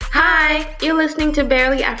Hi, you're listening to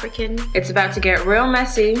Barely African. It's about to get real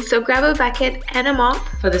messy, So grab a bucket and a mop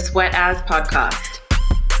for this wet ass podcast.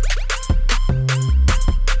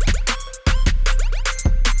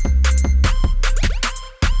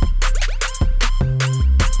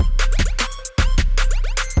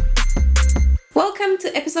 Welcome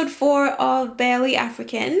to episode 4 of Barely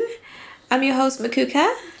African. I'm your host,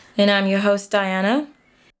 Makuka. And I'm your host, Diana.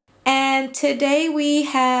 And today we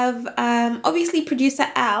have, obviously, producer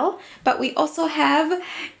Al, but we also have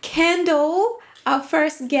Kendall, our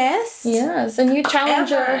first guest. Yes, a new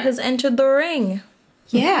challenger Ever. has entered the ring.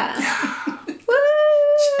 Yeah. Woo!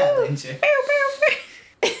 Challenger.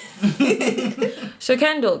 So,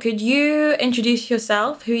 Kendall, could you introduce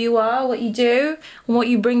yourself, who you are, what you do, and what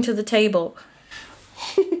you bring to the table?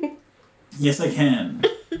 Yes, I can.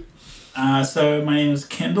 So my name is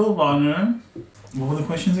Kendall Varner. What were the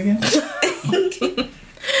questions again? Just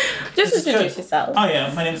is introduce good. yourself. Oh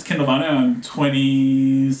yeah, my name is Kendall Varner. I'm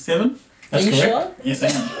 27. That's Are you correct. sure? Yes, I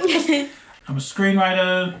am. I'm a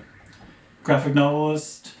screenwriter, graphic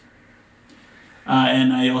novelist,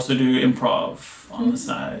 and I also do improv on the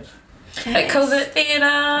side. At Covert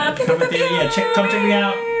Theatre. Cover theatre, yeah, come check me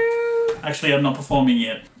out. Actually, I'm not performing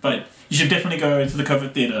yet, but you should definitely go to the Cover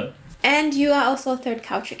Theatre. And you are also a third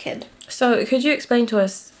culture kid. So, could you explain to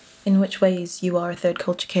us in which ways you are a third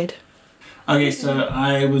culture kid? Okay, so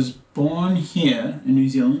I was born here in New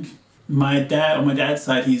Zealand. My dad, on my dad's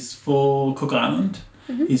side, he's full Cook Island.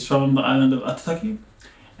 Mm-hmm. He's from the island of Aitutaki.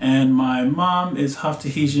 And my mom is half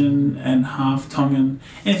Tahitian and half Tongan.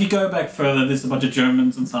 And if you go back further, there's a bunch of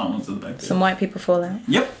Germans and Samoans in the back there. Some white people fall out.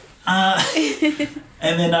 Yep. And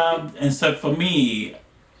then, and so for me,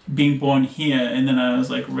 being born here, and then I was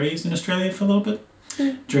like raised in Australia for a little bit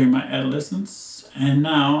during my adolescence. And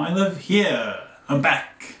now I live here. I'm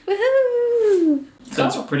back. Woohoo! So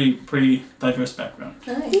it's a pretty diverse background.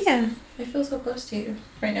 Nice. Yeah. I feel so close to you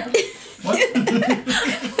right now. What? I'm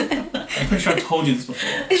pretty sure I told you this before.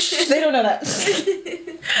 They don't know that.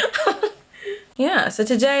 Yeah, so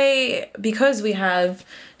today, because we have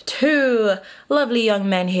two lovely young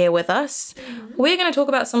men here with us, we're going to talk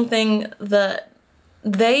about something that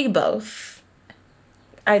they both,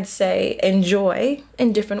 I'd say, enjoy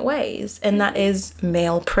in different ways, and that is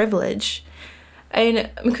male privilege. And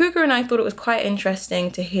Makuka and I thought it was quite interesting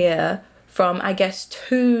to hear from, I guess,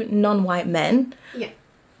 two non-white men Yeah.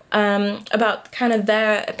 about kind of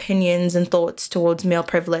their opinions and thoughts towards male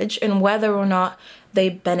privilege and whether or not they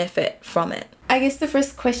benefit from it. I guess the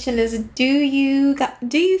first question is, do you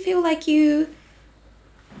feel like you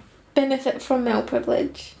benefit from male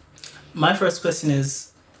privilege? My first question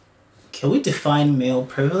is, can we define male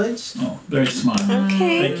privilege? Oh, very smart.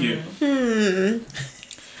 Okay. Thank you.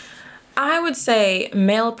 I would say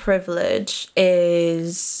male privilege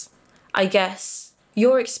is, I guess,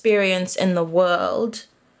 your experience in the world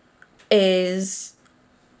is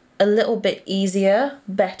a little bit easier,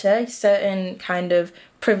 better. Certain kind of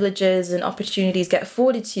privileges and opportunities get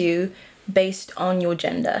afforded to you based on your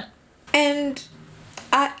gender. And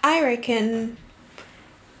I reckon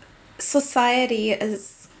society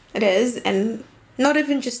as it is, and not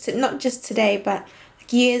just today, but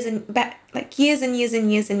years and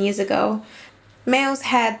years ago, males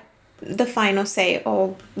had the final say,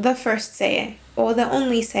 or the first say, or the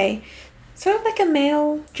only say. Sort of like a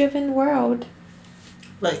male-driven world.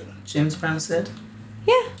 Like James Brown said.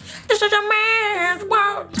 Yeah. This is a man's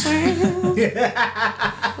world.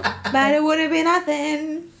 But it would have been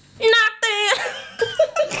nothing.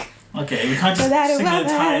 Nothing. Okay, we can't just Without a sing the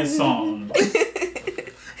entire woman. song.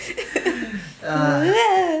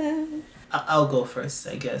 I'll go first,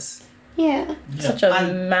 I guess. Yeah. Yeah. Such a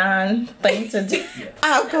man thing to do.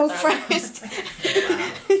 I'll go first.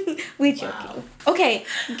 We joking. Okay,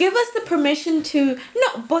 give us the permission to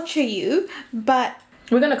not butcher you, but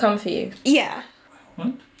We're gonna come for you. yeah,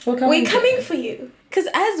 What? We're we're coming for you. Because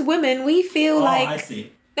as women, we feel Oh, I like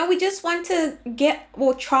see. no, we just want to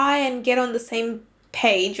try and get on the same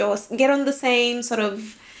page or get on the same sort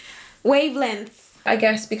of wavelength. I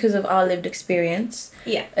guess because of our lived experience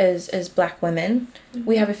Yeah. as black women,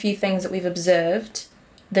 we have a few things that we've observed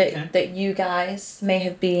that Okay. that you guys may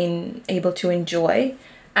have been able to enjoy,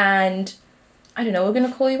 and I don't know, we're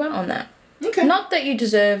gonna call you out on that. Okay. Not that you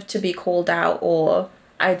deserve to be called out or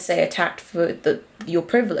I'd say attacked for your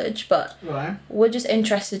privilege, but Right. we're just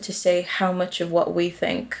interested to say how much of what we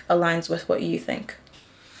think aligns with what you think.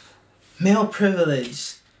 Male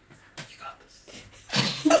privilege. You got this.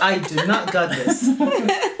 I do not got this.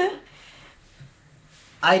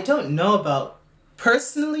 I don't know about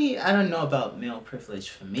male privilege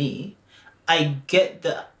for me. I get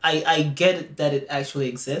that it actually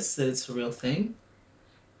exists, that it's a real thing.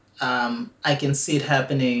 I can see it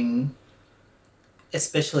happening,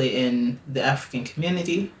 especially in the African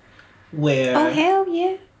community, where Oh hell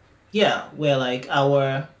yeah. yeah, where like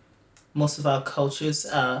most of our cultures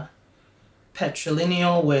are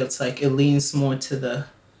patrilineal, where it's like it leans more to the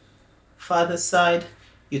father's side.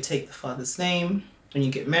 You take the father's name when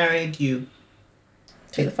you get married. You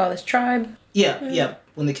To the father's tribe. yeah.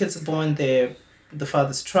 When the kids are born, they're the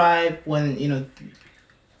father's tribe. When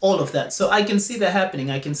all of that. So I can see that happening.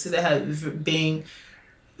 I can see that being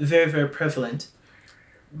very, very prevalent.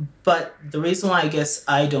 But the reason why I guess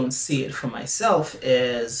I don't see it for myself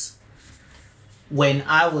is when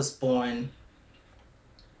I was born,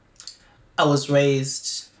 I was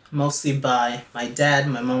raised mostly by my dad.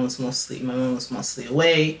 My mom was mostly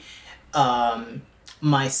away.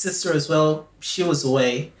 My sister as well, she was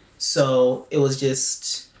away. So it was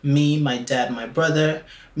just me, my dad, my brother.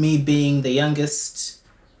 Me being the youngest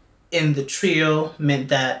in the trio meant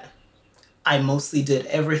that I mostly did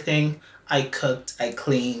everything. I cooked, I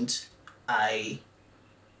cleaned, I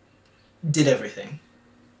did everything.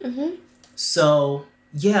 So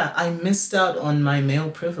yeah, I missed out on my male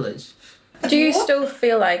privilege. Do you still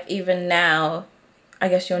feel like even now, I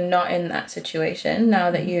guess you're not in that situation now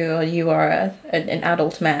that you are an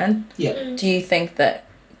adult man? Yeah. Do you think that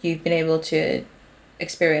you've been able to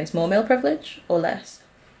experience more male privilege or less?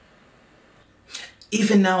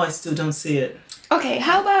 Even now, I still don't see it. Okay,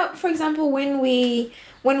 how about, for example, when we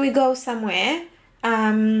go somewhere, I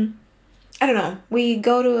don't know, we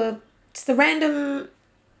go to it's the random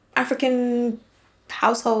African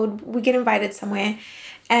household, we get invited somewhere,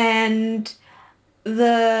 and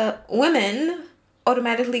the women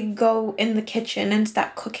automatically go in the kitchen and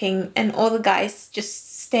start cooking, and all the guys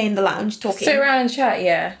just stay in the lounge talking. Sit around and chat,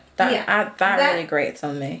 yeah. That That- really grates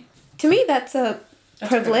on me. To me, that's a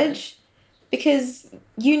privilege. Because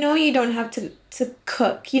you don't have to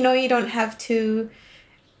cook. You don't have to...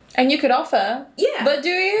 And you could offer. Yeah. But do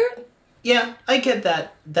you? Yeah, I get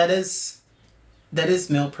that. That is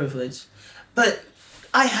male privilege, but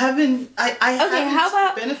I haven't. I haven't how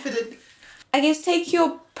about- benefited. I guess take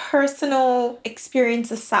your personal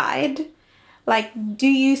experience aside. Like, do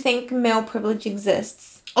you think male privilege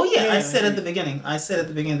exists? Oh yeah, Yeah, I said I at the beginning. I said at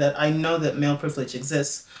the beginning that I know that male privilege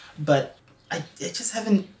exists, but I just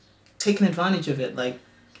haven't taken advantage of it. Like,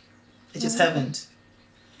 I just haven't.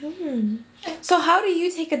 So how do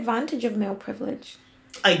you take advantage of male privilege?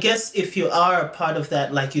 I guess if you are a part of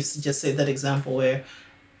that, like you just said that example where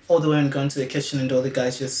all the women go into the kitchen and all the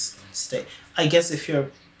guys just stay. I guess if you're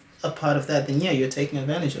a part of that, then yeah, you're taking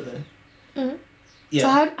advantage of it. Yeah.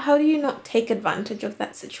 So how do you not take advantage of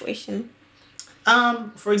that situation?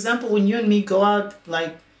 For example, when you and me go out,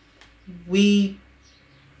 like, we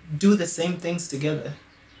do the same things together.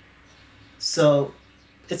 So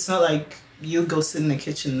it's not like you go sit in the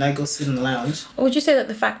kitchen and I go sit in the lounge. Or would you say that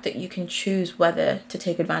the fact that you can choose whether to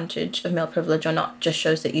take advantage of male privilege or not just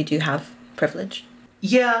shows that you do have privilege?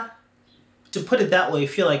 Yeah, to put it that way,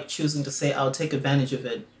 if you're like choosing to say I'll take advantage of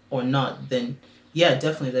it or not, then yeah,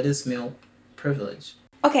 definitely that is male privilege.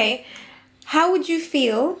 Okay, how would you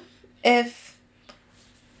feel if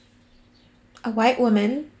a white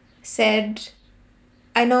woman said,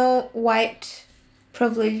 I know white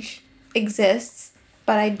privilege exists,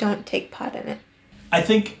 but I don't take part in it? I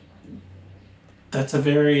think that's a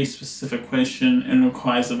very specific question and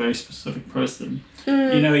requires a very specific person.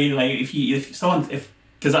 You know,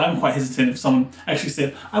 because I'm quite hesitant if someone actually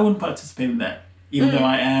said, I wouldn't participate in that, even though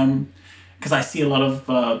I am, because I see a lot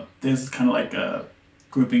of, there's kind of like a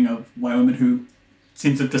grouping of white women who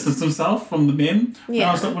seem to distance themselves from the men. Yeah. And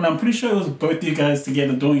I was like, well, I'm pretty sure it was both you guys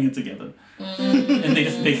together doing it together. And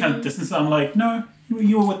they kind of distance. I'm like, no,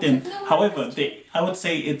 you were with them. However, I would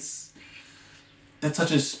say that's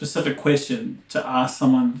such a specific question to ask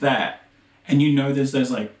someone that, and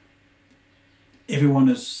there's like, everyone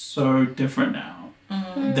is so different now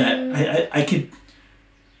that I could,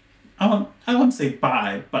 I wouldn't say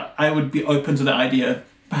buy, but I would be open to the idea of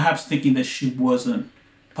perhaps thinking that she wasn't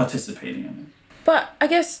participating in it. But I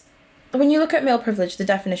guess when you look at male privilege, the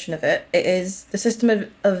definition of it is the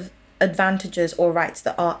system of advantages or rights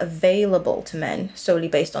that are available to men solely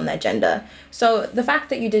based on their gender. So the fact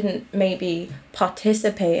that you didn't maybe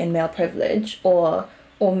participate in male privilege or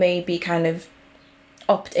maybe kind of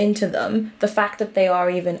opt into them, the fact that they are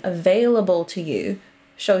even available to you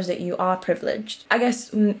shows that you are privileged. I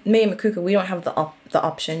guess me and Makuka, we don't have the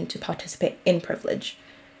option to participate in privilege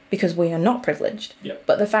because we are not privileged. Yep.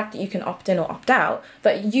 But the fact that you can opt in or opt out,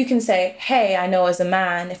 that you can say, hey, I know as a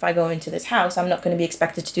man, if I go into this house, I'm not going to be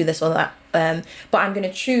expected to do this or that. But I'm going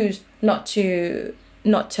to choose not to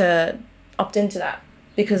opt into that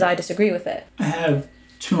because I disagree with it. I have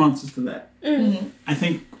two answers to that. Mm-hmm. I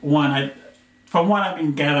think from what I've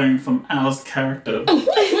been gathering from Al's character,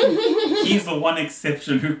 he's the one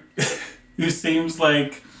exception who seems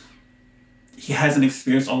like he hasn't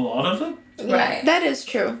experienced a lot of it. Right. That is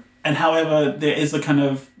true. And however, there is a kind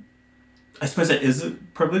of, I suppose there is a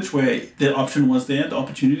privilege where the option was there, the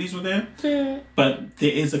opportunities were there, but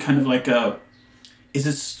there is a kind of like is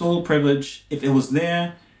it still privilege if it was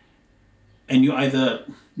there and you either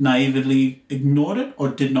naively ignored it or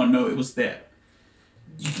did not know it was there?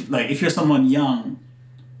 Like, if you're someone young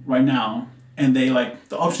right now and they like,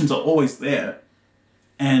 the options are always there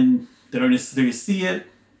and they don't necessarily see it,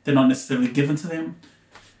 they're not necessarily given to them,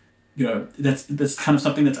 you know, that's kind of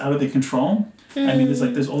something that's out of their control. I mean,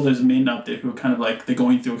 there's all those men out there who are kind of like, they're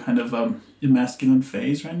going through a kind of emasculine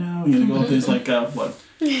phase right now. You know, there's like, what are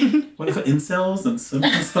they called, incels and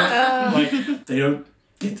stuff? Like, they don't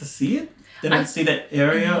get to see it. They don't see that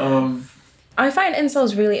area of... I find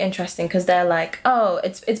incels really interesting because they're like, oh,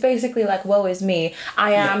 it's basically like, woe is me.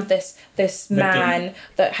 I am this man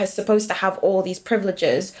that has supposed to have all these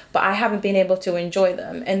privileges, but I haven't been able to enjoy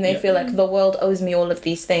them. And they feel like the world owes me all of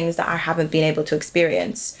these things that I haven't been able to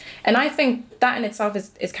experience. And I think that in itself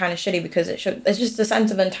is kind of shitty because it's just a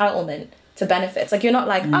sense of entitlement to benefits. Like, you're not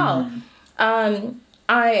like,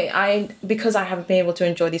 I because I haven't been able to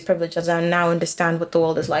enjoy these privileges, I now understand what the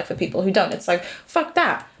world is like for people who don't. It's like, fuck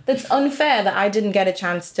that. That's unfair that I didn't get a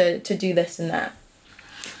chance to do this and that.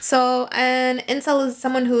 So an incel is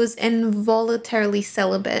someone who is involuntarily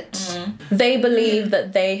celibate. They believe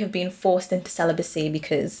that they have been forced into celibacy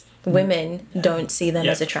because women don't see them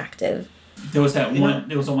as attractive. There was one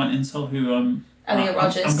incel who Elliot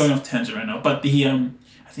Rogers. I'm going off tangent right now, but I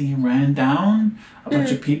think he ran down a bunch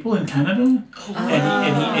of people in Canada,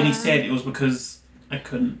 and he said it was because he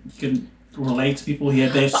couldn't relate to people. He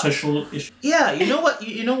had their social issues. Yeah, you know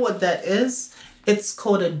what that is? It's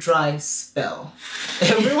called a dry spell.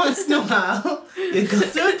 Every once in a while, you go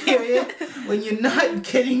through a period when you're not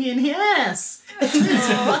getting any ass. It's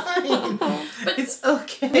fine. But it's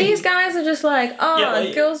okay. These guys are just like,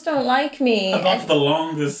 girls don't like me. I've gone for the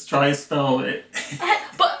longest dry spell.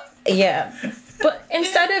 But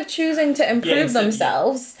instead of choosing to improve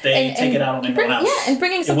themselves, they take it out on everyone else. Yeah, and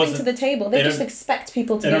bringing something to the table, they just expect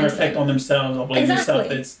people to. They don't reflect on themselves or blame themselves.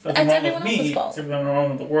 It's nothing wrong with me. Fault. It's nothing wrong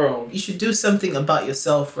with the world. You should do something about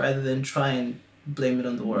yourself rather than try and blame it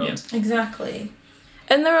on the world. Yeah. Exactly.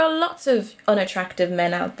 And there are lots of unattractive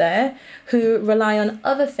men out there who rely on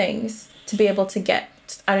other things to be able to get,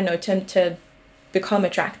 I don't know, to become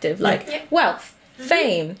attractive, like wealth,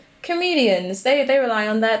 fame. Comedians, they rely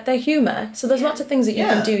on their humour. So there's lots of things that you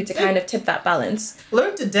can do to kind of tip that balance.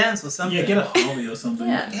 Learn to dance or something. Yeah, get a hobby or something.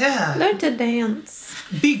 Yeah. Learn to dance.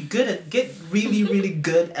 Get really, really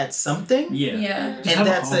good at something. Yeah. And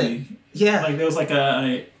that's it. Yeah. Like there was like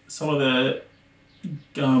some of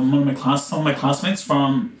my classmates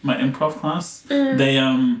from my improv class, they're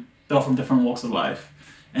all from different walks of life.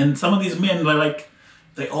 And some of these men,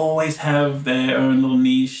 they always have their own little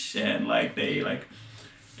niche, and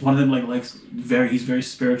one of them he's very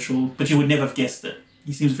spiritual, but you would never have guessed it.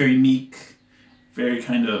 He seems very meek, very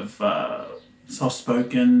kind of soft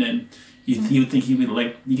spoken, and you would think he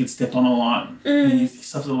would he gets stepped on a lot, and he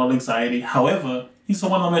suffers a lot of anxiety. However, he's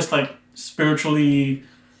one of the most spiritually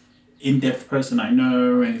in-depth person I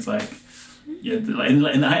know, and he's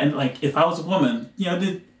if I was a woman,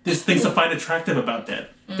 there's things to find attractive about that.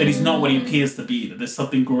 That he's not what he appears to be. That there's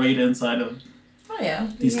something greater inside of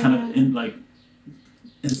these kind of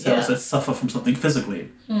incels that suffer from something physically.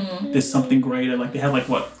 There's something greater. Like they have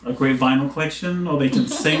a great vinyl collection, or they can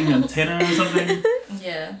sing in tenor or something.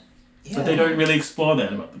 Yeah. But they don't really explore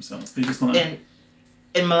that about themselves. They just want to.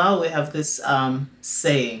 In Malawi, we have this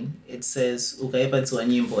saying. It says "Ukaipa tu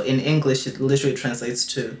nyimbo." In English, it literally translates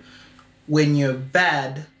to "When you're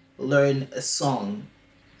bad, learn a song."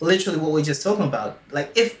 Literally, what we're just talking about.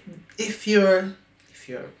 Like if you're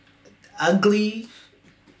ugly,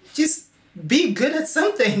 just be good at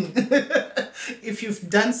something. If you've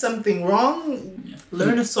done something wrong,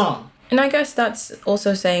 learn a song. And I guess that's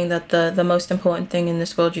also saying that the most important thing in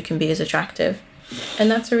this world you can be is attractive.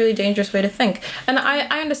 And that's a really dangerous way to think. And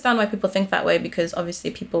I understand why people think that way, because obviously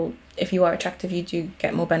people, if you are attractive, you do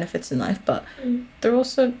get more benefits in life. But there are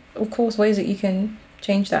also, of course, ways that you can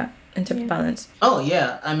change that and tip the balance. Oh,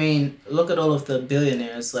 yeah. I mean, look at all of the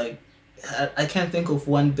billionaires. I can't think of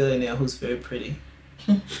one billionaire who's very pretty.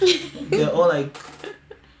 They're all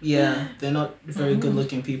they're not very good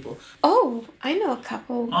looking people. Oh, I know a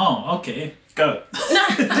couple. Oh, okay. Go.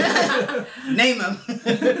 Name them. Not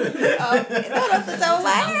off the top of my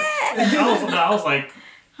head. I was like,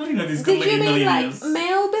 how do you know these good Did you looking mean millionaires?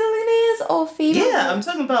 male billionaires or female? Yeah, I'm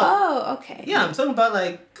talking about. Oh, okay. Yeah, I'm talking about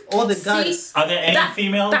like all the guys. Are there any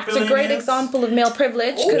female That's a great billionaires? example of male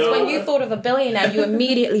privilege, because No. when you thought of a billionaire, you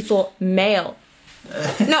immediately thought male.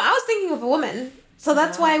 No, I was thinking of a woman. So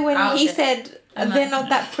that's why when he said they're not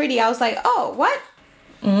that pretty, I was like, oh, what?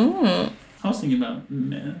 Mm. I was thinking about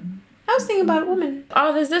men. I was thinking about a woman.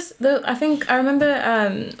 Oh, there's this. I think I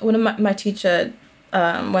remember one of my teacher,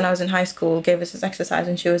 when I was in high school, gave us this exercise,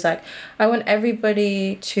 and she was like, I want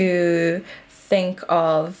everybody to think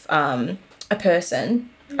of a person.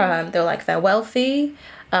 They're wealthy,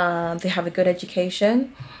 they have a good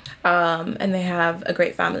education, and they have a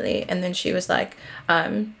great family. And then she was like,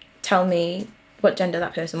 tell me what gender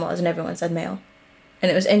that person was, and everyone said male. And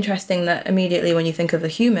it was interesting that immediately when you think of a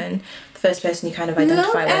human, the first person you kind of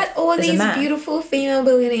identify Look with at all is a these man. beautiful female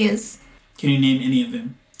billionaires. Can you name any of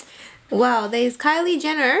them? Wow, there's Kylie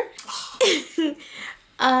Jenner.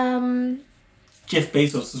 Jeff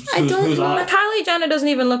Bezos. I don't who's know. our- But Kylie Jenner doesn't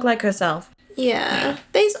even look like herself. Yeah.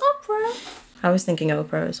 There's Oprah. I was thinking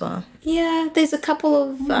Oprah as well. Yeah, there's a couple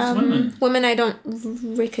of women? women I don't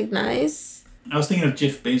recognize. I was thinking of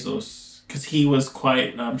Jeff Bezos because he was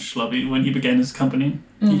quite schlubby when he began his company.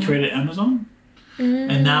 He created Amazon,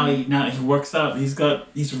 and now he works out. He's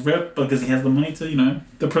ripped because he has the money to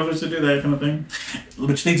the privilege to do that kind of thing,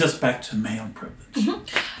 which leads us back to male privilege.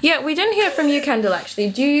 Yeah, we didn't hear from you, Kendall, actually.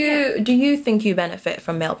 Do you think you benefit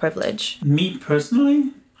from male privilege? Me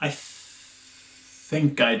personally, I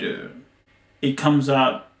think I do. It comes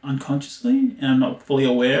out unconsciously, and I'm not fully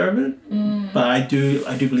aware of it. But I do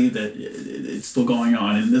believe that it's still going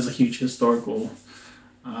on, and there's a huge historical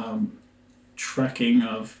tracking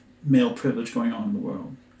of male privilege going on in the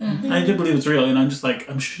world. I do believe it's real, and I'm just like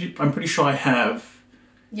I'm pretty sure I have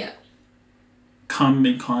come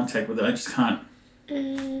in contact with it. I just can't.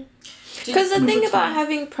 Because the Move thing it about to-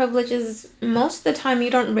 having privilege is most of the time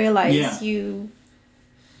you don't realize Yeah. you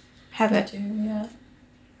have it. Yeah.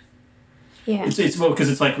 Yeah. It's well because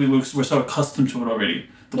it's like we're so accustomed to it already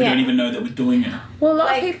that we Yeah. don't even know that we're doing it. Well, a lot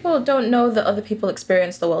Like- of people don't know that other people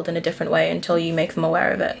experience the world in a different way until you make them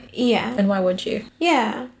aware of it. Yeah. And why would you?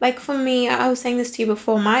 Yeah. Like for me, I was saying this to you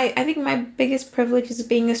before, I think my biggest privilege is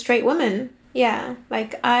being a straight woman. Yeah.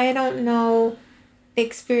 Like I don't know the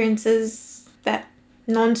experiences that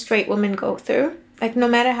non-straight women go through. Like no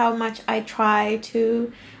matter how much I try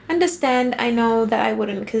to understand, I know that I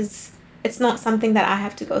wouldn't because it's not something that I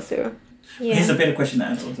have to go through. Here's a Yeah. better question to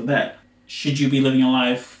answer to that. Should you be living a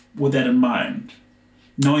life with that in mind?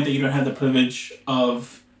 Knowing that you don't have the privilege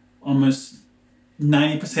of almost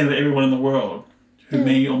 90% of everyone in the world who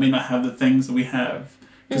may or may not have the things that we have.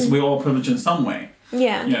 Because we're all privileged in some way.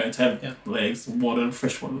 Yeah. To have legs, water,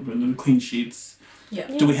 fresh water, clean sheets. Yeah.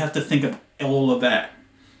 Do we have to think of all of that?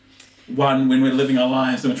 One, when we're living our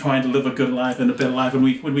lives and we're trying to live a good life and a better life, and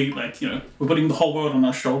when we we're putting the whole world on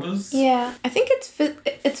our shoulders. Yeah, I think it's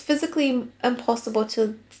physically impossible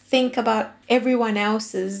to think about everyone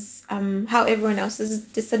else's how everyone else is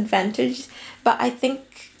disadvantaged, but I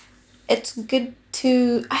think it's good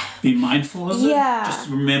to Be mindful of Yeah. it. Just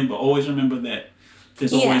always remember that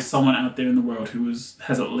there's Yeah. always someone out there in the world who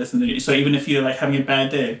has it less than you. So even if you're like having a bad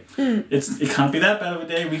day, it can't be that bad of a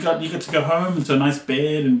day. You get to go home into a nice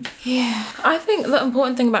bed and yeah. I think the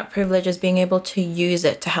important thing about privilege is being able to use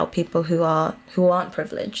it to help people who aren't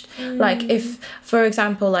privileged. Like if, for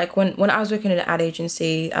example, like when I was working at an ad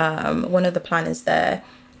agency, one of the planners there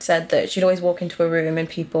said that she'd always walk into a room and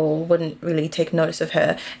people wouldn't really take notice of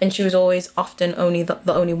her, and she was always often only the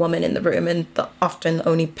only woman in the room and often the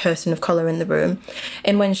only person of color in the room.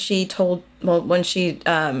 And when she kind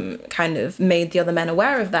of made the other men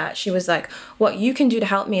aware of that, she was like, what you can do to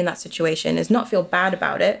help me in that situation is not feel bad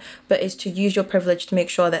about it, but is to use your privilege to make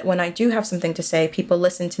sure that when I do have something to say, people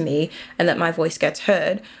listen to me and that my voice gets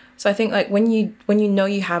heard. So I think like when you know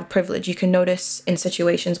you have privilege, you can notice in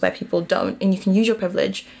situations where people don't, and you can use your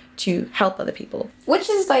privilege to help other people. Which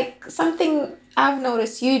is like something I've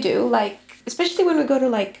noticed you do, like especially when we go to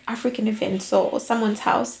like African events or someone's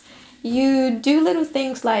house, you do little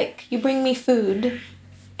things like you bring me food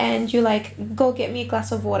and you like go get me a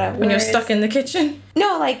glass of water. When you're stuck in the kitchen.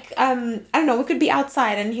 No, like I don't know, we could be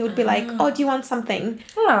outside and he would be like, oh, do you want something?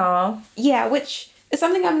 Aww. Yeah, which is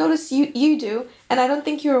something I've noticed you do, and I don't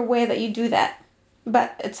think you're aware that you do that.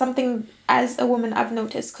 But it's something as a woman I've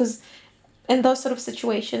noticed, because in those sort of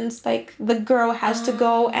situations, like the girl has to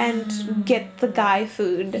go and get the guy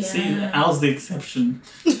food. Yeah. see, Al's the exception.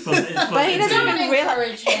 But But he doesn't even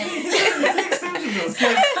realize.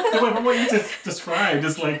 From what you just described,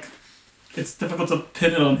 it's like it's difficult to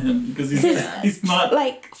pin it on him because he's not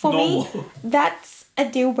Like for normal. me, that's a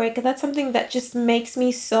deal breaker. That's something that just makes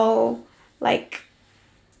me so like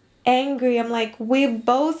angry. I'm like, we're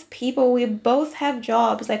both people. We both have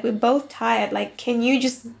jobs. Like, we're both tired. Like, can you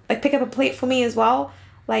just like pick up a plate for me as well?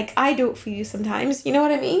 Like, I do it for you sometimes. You know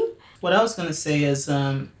what I mean? What I was gonna say is,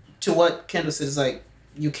 to what Kendall said, is like,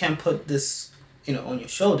 you can't put this, on your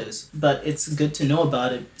shoulders, but it's good to know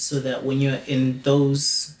about it so that when you're in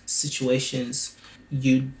those situations,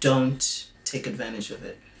 you don't take advantage of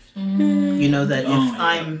it. You know that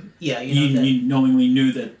You knowingly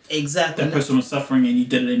knew that exactly that person was suffering and you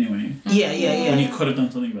did it anyway. Yeah. When you could have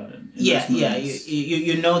done something about it.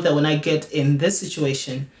 You know that when I get in this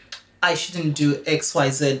situation, I shouldn't do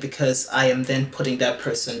XYZ because I am then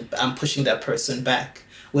I'm pushing that person back,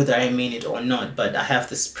 whether I mean it or not. But I have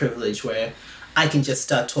this privilege where I can just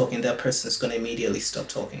start talking, that person's going to immediately stop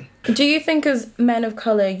talking. Do you think as men of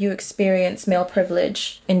colour you experience male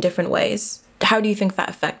privilege in different ways? How do you think that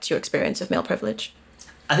affects your experience of male privilege?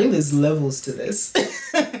 I think there's levels to this.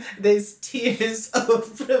 There's tiers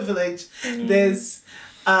of privilege. There's,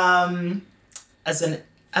 as an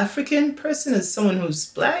African person, as someone who's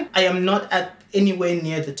black, I am not at anywhere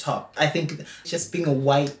near the top. I think just being a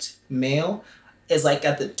white male is like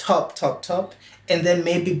at the top. And then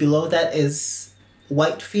maybe below that is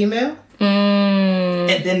white female.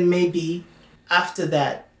 And then maybe after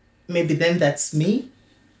that, maybe then that's me.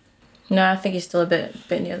 No, I think you're still a bit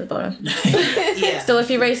near the bottom. Yeah. Still a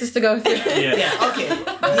few races to go through. Yeah, okay.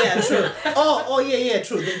 Yeah, true. Yeah,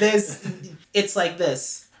 true. It's like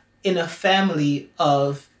this. In a family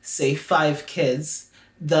of, say, 5 kids,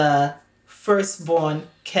 the firstborn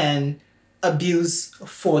can abuse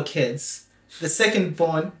 4 kids. The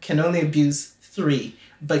secondborn can only abuse 3,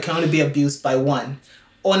 but can only be abused by 1.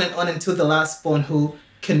 On and on until the lastborn, who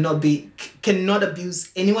cannot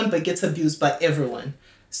abuse anyone but gets abused by everyone.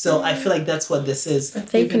 So I feel like that's what this is. But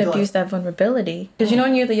they can abuse their vulnerability. Because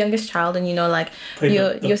when you're the youngest child and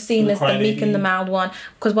you're seen as the meek and the mild one.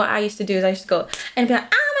 Because what I used to do is I used to go and be like,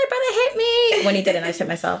 my brother hit me. When he didn't, I just hit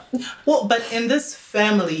myself. Well, but in this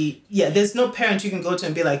family, there's no parent you can go to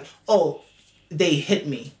and be like, oh, they hit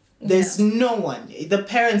me. There's no one. The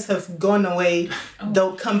parents have gone away. Oh.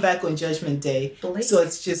 They'll come back on Judgment Day. So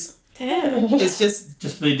it's just... It's just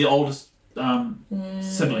the oldest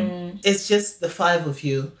sibling. It's just the 5 of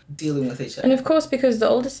you dealing with each other. And of course, because the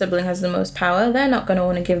older sibling has the most power, they're not going to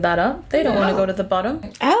want to give that up. They don't want to go to the bottom.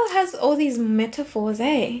 Al has all these metaphors,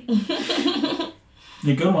 eh?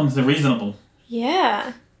 The good ones, they're reasonable.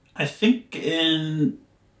 Yeah. I think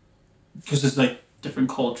because there's like different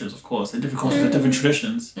cultures, of course, and different cultures have different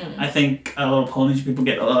traditions. I think a lot of Polynesian people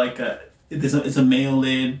get it's a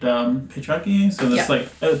male-led patriarchy, so there's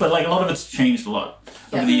but like a lot of it's changed a lot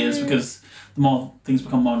over the years because the more things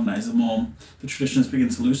become modernized, the more the traditions begin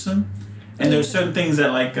to loosen. And there are certain things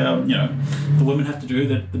that the women have to do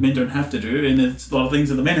that the men don't have to do, and there's a lot of things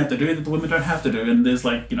that the men have to do that the women don't have to do. And there's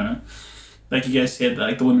like you guys said,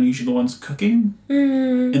 like the women are usually the ones cooking,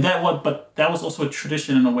 and but that was also a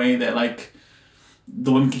tradition in a way that like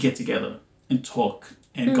the women could get together and talk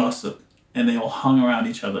and gossip. And they all hung around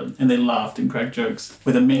each other and they laughed and cracked jokes.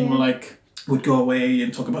 Where the men would go away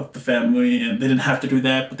and talk about the family, and they didn't have to do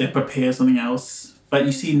that, but they'd prepare something else. But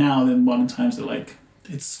you see now in modern times that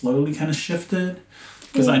it's slowly kind of shifted.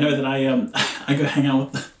 Because I know that I go hang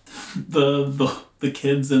out with the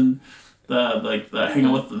kids and hang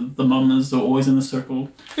out with the mamas who are always in the circle.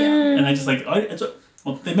 Yeah. And I just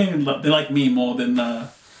they like me more than the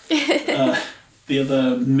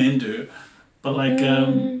other men do. But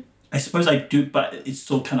I suppose I do, but it's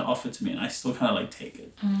still kind of offered to me, and I still kind of take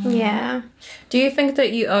it. Yeah. Do you think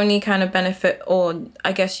that you only kind of benefit, or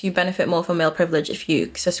I guess you benefit more from male privilege if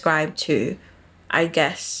you subscribe to, I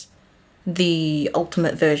guess, the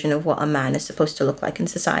ultimate version of what a man is supposed to look like in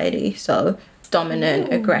society? So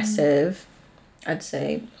dominant, aggressive, I'd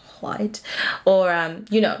say white, or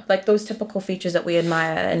those typical features that we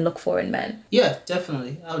admire and look for in men. Yeah,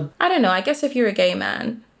 definitely. I don't know. I guess if you're a gay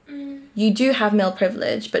man, you do have male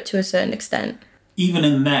privilege, but to a certain extent. Even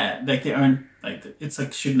in that, they aren't it's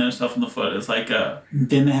like shooting themselves in the foot. It's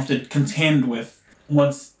then they have to contend with,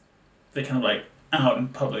 once they're kind of out in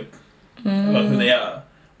public about who they are,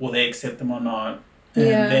 will they accept them or not?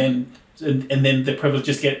 And then the privilege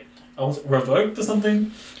just get revoked or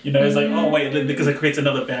something. It's oh wait, because it creates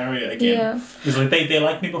another barrier again. Yeah. It's they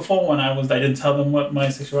liked me before when I didn't tell them what my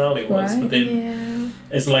sexuality was, but then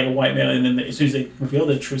it's like a white male, and then as soon as they reveal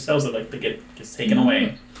their true selves, they gets taken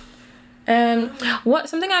away.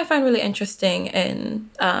 Something I find really interesting in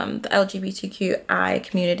the LGBTQI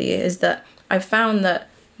community is that I've found that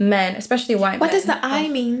men, especially white men... What does the I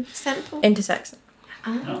mean? Simple? Intersex.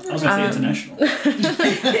 I was going to say international.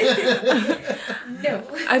 No.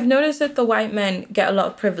 I've noticed that the white men get a lot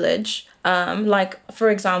of privilege, Like, for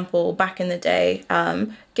example, back in the day,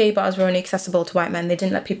 gay bars were only accessible to white men. They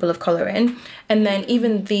didn't let people of colour in. And then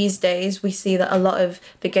even these days, we see that a lot of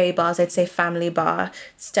the gay bars, I'd say Family Bar,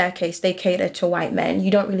 Staircase, they cater to white men. You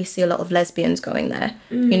don't really see a lot of lesbians going there,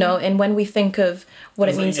 you know? And when we think of what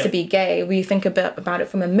it means to be gay, we think about it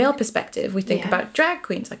from a male perspective. We think about drag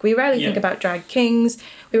queens. Like, we rarely think about drag kings.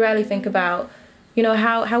 We rarely think about, you know,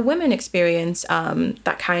 how women experience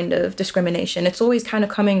that kind of discrimination. It's always kind of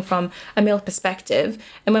coming from a male perspective.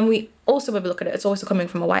 And when we look at it, it's also coming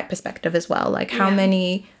from a white perspective as well. Like, how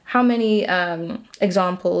many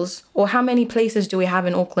examples or how many places do we have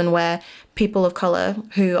in Auckland where people of colour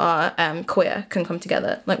who are queer can come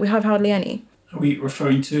together? Like, we have hardly any. Are we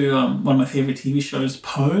referring to one of my favourite TV shows,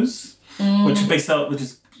 Pose, which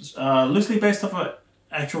is loosely based off of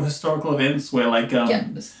actual historical events where, like,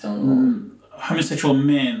 homosexual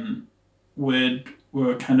men were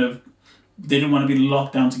kind of, they didn't want to be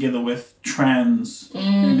locked down together with trans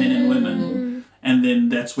men and women, and then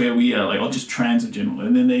that's where we are, like, or just trans in general,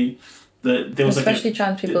 and then there was especially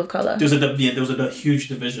trans people of color. There was a huge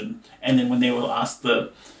division, and then when they were asked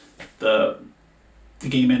the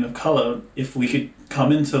gay men of color if we could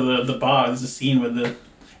come into the bar, there's a scene where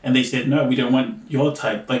and they said no, we don't want your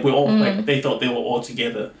type. Like, we're all like, they thought they were all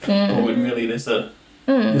together, but when really there's a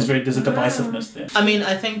divisiveness there. I mean,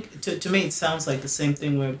 I think to me it sounds like the same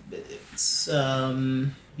thing where it's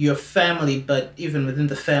your family, but even within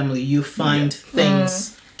the family you find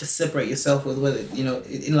things to separate yourself with. Whether, you know,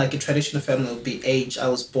 in like a traditional family it would be age. I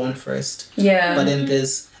was born first. Yeah. But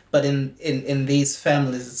in these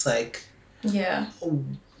families it's like,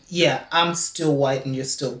 I'm still white and you're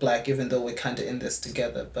still black, even though we're kind of in this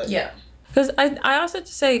together. But because I also have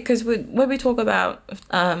to say, because when we talk about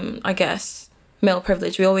I guess male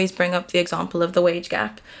privilege, we always bring up the example of the wage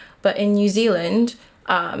gap. But in New Zealand,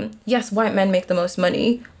 yes, white men make the most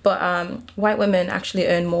money, but white women actually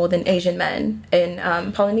earn more than Asian men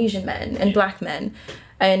and Polynesian men and black men.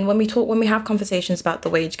 And when we have conversations about the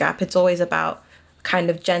wage gap, it's always about kind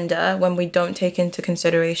of gender, when we don't take into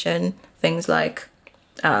consideration things like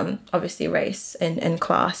obviously race and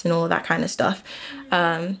class and all of that kind of stuff.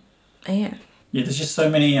 There's just so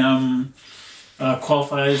many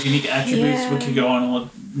qualifiers, unique attributes. We could go on all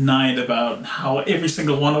night about how every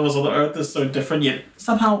single one of us on the earth is so different, yet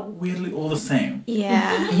somehow weirdly all the same.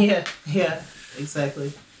 Yeah,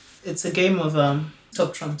 exactly. It's a game of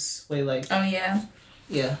top trumps, way like. Oh yeah.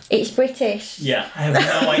 Yeah. It's British. Yeah, I have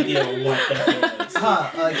no idea what that is.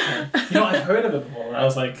 Okay. You know, I've heard of it before. I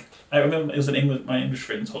was like, I remember it was my English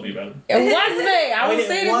friend told me about it. It was me. I was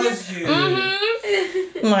saying it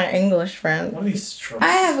was you. My English friend. What are these tropes?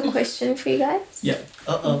 I have a question for you guys. Yeah.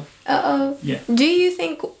 Uh-oh. Yeah. Do you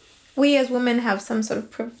think we as women have some sort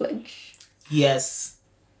of privilege Yes.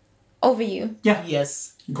 over you? Yeah.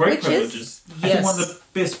 Yes. Great Which privileges. I Yes. think one of the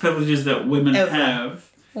best privileges that women Ever.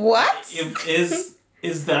 have What?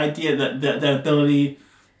 is the idea that the ability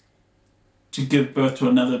to give birth to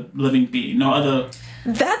another living being. No other.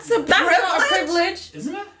 That's not a privilege.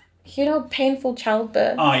 Isn't it? You know, painful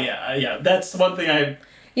childbirth. Oh yeah. That's one thing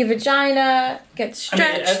Your vagina gets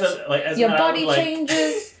stretched. as your an body adult,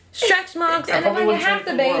 changes. Stretch marks, I and then probably when you wouldn't have trade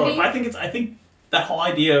the for the world. baby. I think that whole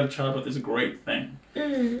idea of childbirth is a great thing,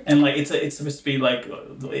 and like it's supposed to be like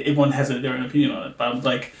everyone has their own opinion on it, but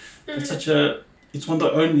like it's one of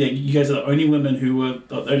the only, like, you guys are the only women who were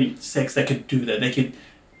the only sex that could do that. They could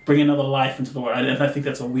bring another life into the world, and I think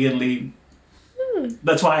that's a weirdly.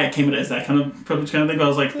 That's why I came at it as that kind of privilege kind of thing. But I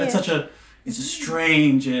was like, that's it's a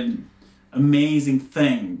strange and amazing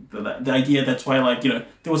thing. The idea, that's why, like, you know,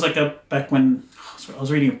 there was like back when I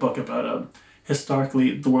was reading a book about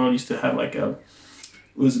historically the world used to have like it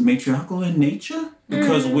was matriarchal in nature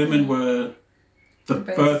because women were the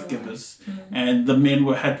birth givers and the men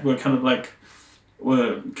were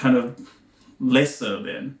kind of lesser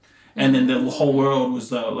then, and then the whole world was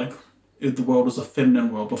the world was a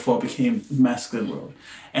feminine world before it became a masculine world,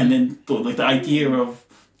 and then the idea of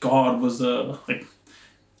God was like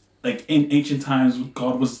in ancient times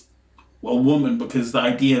God was a woman because the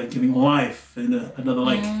idea of giving life and another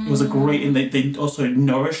it was a great, and they also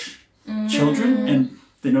nourish children and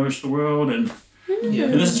they nourish the world, and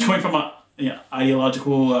this is coming from a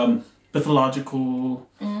ideological mythological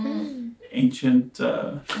ancient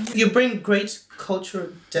You bring great cultural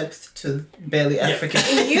depth to barely African.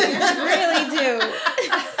 You really do.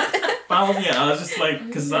 But I was just like,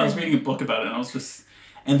 because I was reading a book about it, and I was just,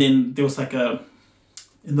 and then there was like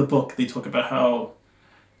in the book they talk about how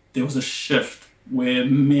there was a shift where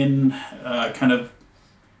men kind of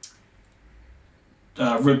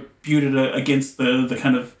rebuted against the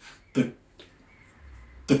kind of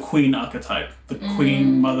the the queen archetype, the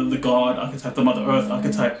queen, mother, the god archetype, the Mother Earth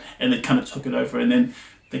archetype, and they kind of took it over, and then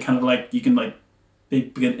they kind of like, you can like, they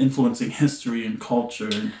began influencing history and culture.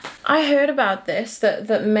 And I heard about this,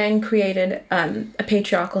 that men created a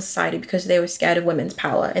patriarchal society because they were scared of women's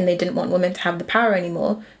power and they didn't want women to have the power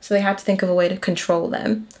anymore. So they had to think of a way to control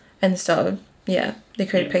them. And so, yeah, they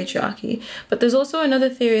created patriarchy. But there's also another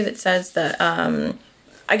theory that says that,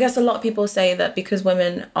 I guess a lot of people say that because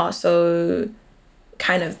women are so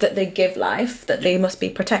kind of, that they give life, that they must be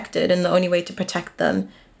protected. And the only way to protect them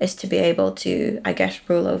is to be able to, I guess,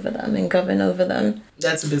 rule over them and govern over them.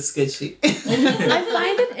 That's a bit sketchy. I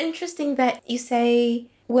find it interesting that you say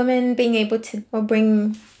women being able to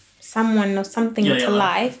bring someone or something to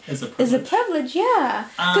life is a privilege, yeah.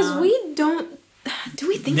 Because we don't... Do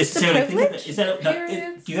we think it's a privilege? Do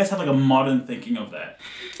you guys have like a modern thinking of that?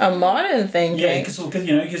 A modern thinking? Yeah, because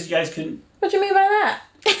you guys can... What do you mean by that?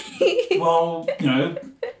 Well,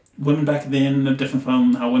 women back then are different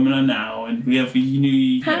from how women are now, and we have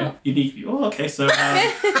unique. Oh, okay. So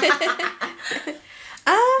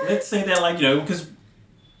let's say that, like, because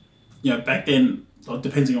back then, well,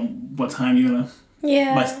 depending on what time you're gonna.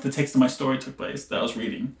 Yeah. The text of my story took place that I was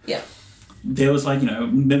reading. Yeah. There was like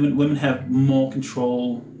women have more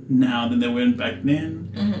control now than they were back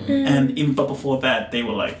then, and even but before that they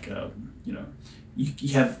were like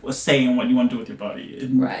you have a say in what you want to do with your body.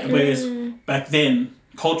 Right. Whereas back then,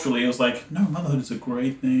 culturally, it was like, no, motherhood is a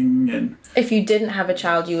great thing. And if you didn't have a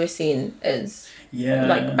child, you were seen as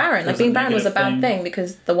like barren. Like being barren was a bad thing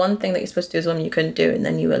because the one thing that you're supposed to do as a woman you couldn't do, and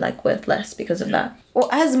then you were like worth less because of that. Well,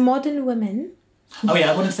 as modern women... Oh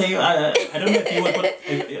yeah, I wouldn't say, I don't know if you would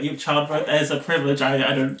put your childbirth as a privilege. I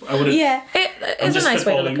wouldn't. Yeah. It's a nice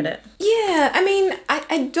way to look at it. Yeah, I mean,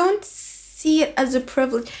 I don't see it as a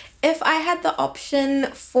privilege. If I had the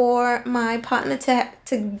option for my partner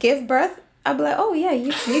to give birth, I'd be like, oh yeah,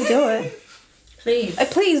 you do it. Please.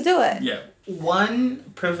 Please do it. Yeah. One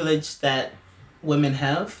privilege that women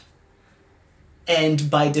have,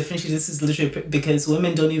 and by definition this is literally because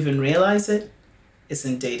women don't even realize it, is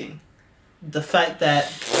in dating. The fact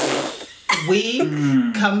that we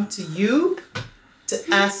come to you to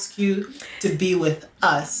ask you to be with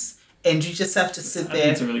us, and you just have to sit there.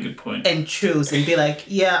 That's a really good point. And choose and be like,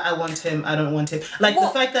 yeah, I want him, I don't want him. Like the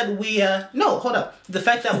fact that we the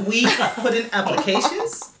fact that we put in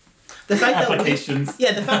applications. The fact that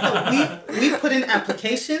we put in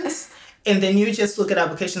applications, and then you just look at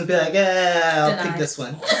applications and be like, yeah, I'll pick this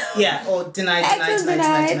one. Yeah, or deny.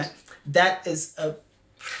 That is a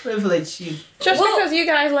privilege because you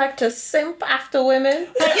guys like to simp after women.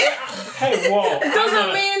 Hey, whoa. It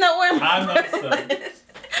doesn't mean that women. I'm not a simp.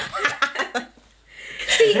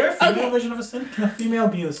 Is there a female version of a simp? Can a female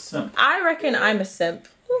be a simp? I reckon I'm a simp.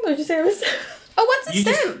 What did you say? I'm a simp. Oh, what's a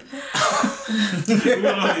simp? We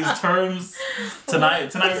got all these terms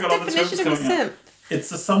tonight. Tonight we got all the terms coming up. It's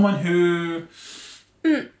someone who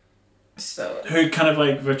who kind of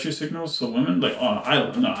like virtue signals for women. Like, oh, I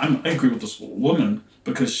agree with this woman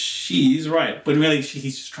because she's right, but really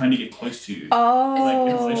he's just trying to get close to you. Oh, like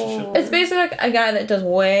in a relationship. It's basically like a guy that does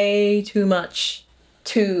way too much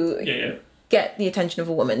to get the attention of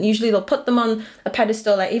a woman. Usually they'll put them on a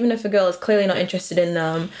pedestal, like even if a girl is clearly not interested in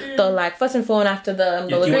them, they'll like fuss and fawn after them,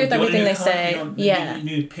 they'll agree with everything they say. You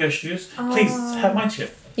need a pair of shoes? Please have my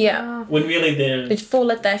chip. Yeah. When really they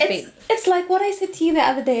fall at their feet. It's like what I said to you the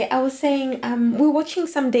other day. I was saying, we were watching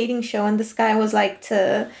some dating show, and this guy was like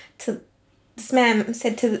this man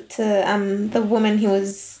said to the woman he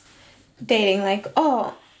was dating, like,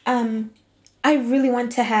 oh, I really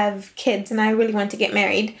want to have kids and I really want to get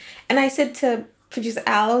married. And I said to producer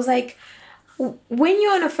Al, I was like, when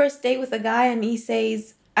you're on a first date with a guy and he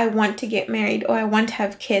says, I want to get married or I want to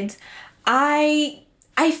have kids, I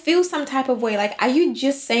feel some type of way. Like, are you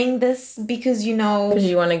just saying this because because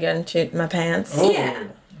you want to get into my pants? Oh, yeah.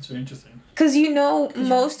 That's very interesting. Because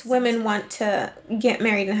most women want to get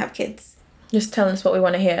married and have kids. Just telling us what we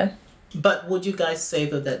want to hear. But would you guys say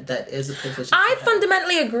though that is a privilege? I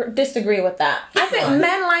fundamentally disagree with that. I think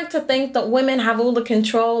men like to think that women have all the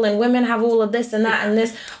control and women have all of this and that and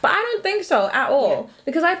this, but I don't think so at all.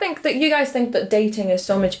 Because I think that you guys think that dating is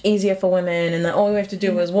so much easier for women and that all we have to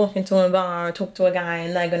do is walk into a bar or talk to a guy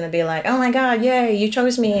and they're going to be like, oh my god, yay, you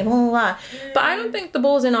chose me, blah, blah, blah. But I don't think the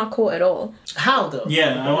ball's in our court at all. How though?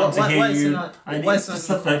 Yeah, I want to hear you. I need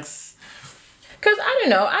specifics. Because I don't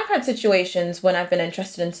know, I've had situations when I've been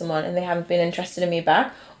interested in someone and they haven't been interested in me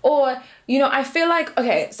back. Or, you know, I feel like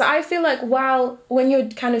when you're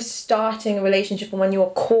kind of starting a relationship and when you're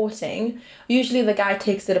courting, usually the guy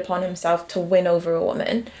takes it upon himself to win over a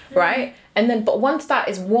woman, right? And then, but once that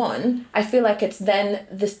is won, I feel like it's then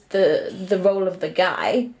the role of the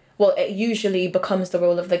guy. Well, it usually becomes the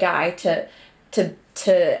role of the guy to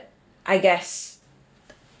I guess,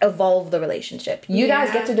 evolve the relationship. You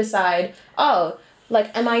guys get to decide, oh, like,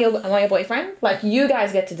 am I your boyfriend? Like, you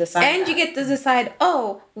guys get to decide. And you get to decide,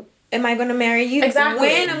 oh, am I going to marry you? Exactly.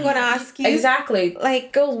 When I'm going to ask you. Exactly.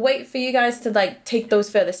 Like, girls wait for you guys to, like, take those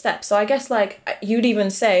further steps. So I guess, like, you'd even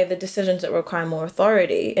say the decisions that require more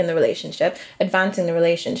authority in the relationship, advancing the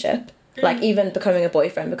relationship, like, even becoming a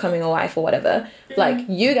boyfriend, becoming a wife or whatever, like,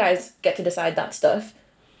 you guys get to decide that stuff.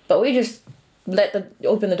 But we just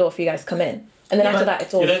open the door for you guys to come in. And then after that,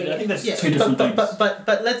 it's all I think that's two different things.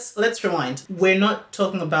 But let's rewind. We're not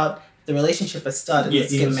talking about the relationship that started.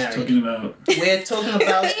 Let's get married. We're talking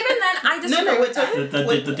about. But even then, I disagree. No, we're talking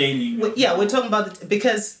the dating. We're talking about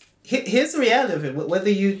because here's the reality of it. Whether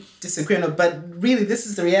you disagree or not, but really, this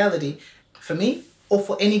is the reality for me or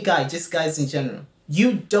for any guy, just guys in general.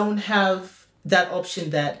 You don't have that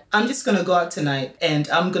option that I'm just gonna go out tonight and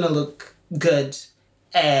I'm gonna look good,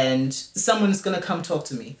 and someone's gonna come talk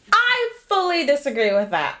to me. I fully disagree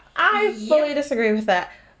with that.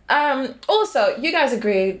 Also, you guys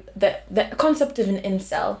agree that the concept of an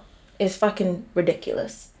incel is fucking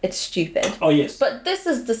ridiculous. It's stupid. Oh, yes. But this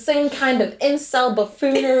is the same kind of incel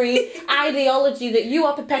buffoonery ideology that you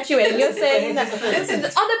are perpetuating. You're saying that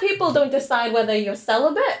other people don't decide whether you're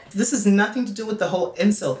celibate. This has nothing to do with the whole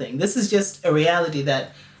incel thing. This is just a reality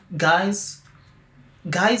that guys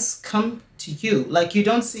come to you. Like, you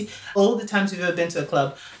don't see all the times you've ever been to a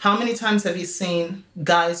club. How many times have you seen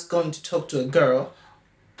guys going to talk to a girl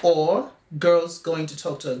or girls going to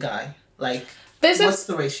talk to a guy? Like, what's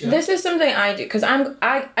the ratio? This is something I do because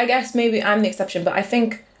I guess maybe I'm the exception, but I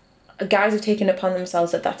think guys have taken it upon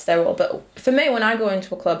themselves that that's their role. But for me, when I go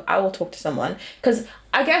into a club, I will talk to someone because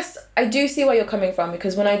I guess I do see where you're coming from,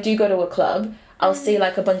 because when I do go to a club, I'll see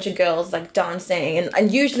like a bunch of girls like dancing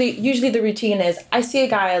and usually the routine is I see a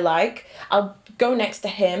guy I like, I'll go next to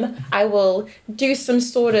him, I will do some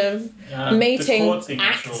sort of mating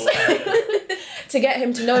act to get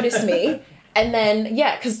him to notice me. And then,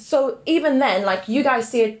 because so even then, like, you guys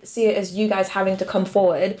see it as you guys having to come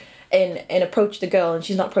forward and approach the girl and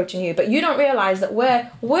she's not approaching you. But you don't realise that we're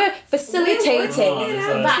facilitating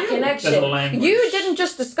that connection. You didn't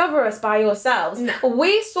just discover us by yourselves. No.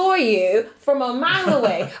 We saw you from a mile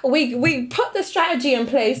away. we put the strategy in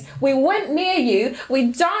place. We went near you.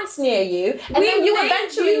 We danced near you. And then you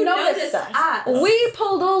eventually noticed us. We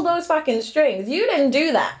pulled all those fucking strings. You didn't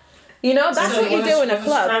do that. You know, that's what you do in a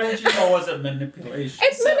club. Strategy, or was it manipulation?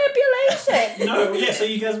 It's manipulation. No, yeah, so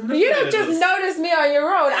you guys manipulated. You didn't just notice me on your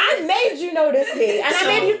own. I made you notice me, and I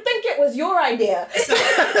made you think it was your idea.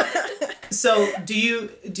 So do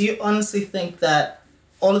you honestly think that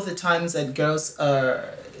all of the times that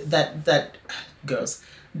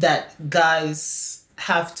that guys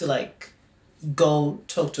have to like go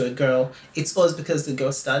talk to a girl, it's always because the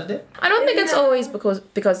girl started it? I don't think it's always because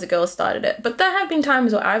the girl started it, but there have been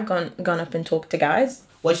times where I've gone up and talked to guys.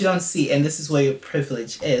 What you don't see, and this is where your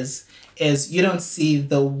privilege is you don't see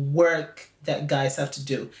the work that guys have to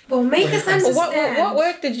do. Well, make us understand. What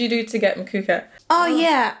work did you do to get Makuka? Oh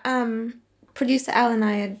yeah, producer Al and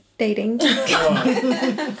I are dating.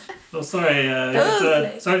 Oh, sorry.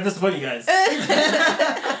 Sorry to disappoint you guys.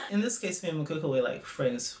 In this case, me and Makuka were like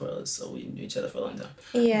friends so we knew each other for a long time.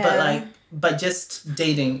 Yeah. But just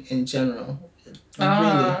dating in general,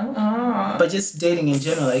 really. But just dating in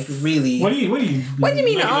general, like really. What do you mean?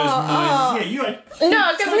 Yeah, you are.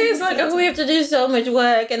 No, because he's like, oh, we have to do so much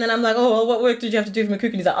work, and then I'm like, oh, well, what work did you have to do for Makuka?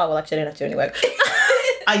 And he's like, oh, well, actually, I didn't have to do any work.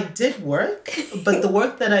 I did work, but the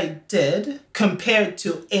work that I did compared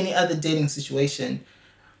to any other dating situation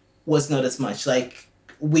was not as much. Like,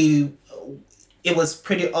 it was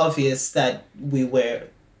pretty obvious that we were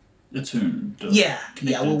attuned. Yeah,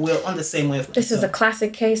 we're on the same wave. This is a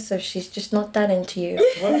classic case of she's just not that into you.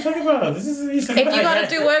 What are you talking about? If you gotta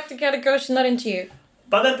do work to get a girl, she's not into you.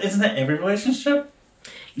 But isn't that every relationship?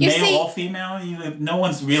 Male or female? No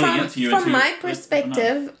one's really into you. From my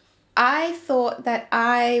perspective, I thought that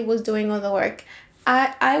I was doing all the work.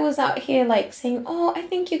 I was out here like saying, oh, I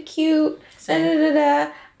think you're cute,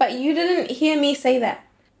 but you didn't hear me say that.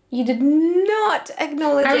 You did not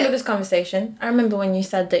acknowledge it. I remember this conversation. I remember when you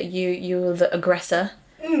said that you were the aggressor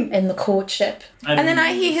in the courtship. And then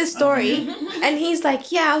I hear his story, and he's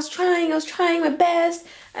like, yeah, I was trying my best.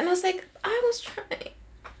 And I was like, I was trying.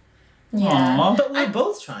 Aw. But we were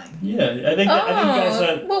both trying. Yeah, I think guys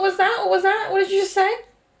are What was that? What was that? What did you just say?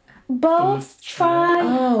 Both try.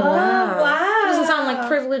 Oh, wow. wow. Doesn't sound like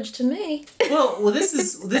privilege to me. Well,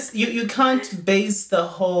 this you can't base the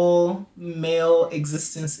whole male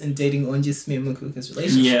existence in dating on just me and Makuka's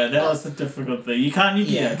relationship. Yeah, that was the difficult thing. You can't,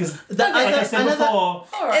 because The like I other- said another- before,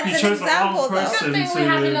 Alright. you It's an chose the wrong example, though. person Good thing we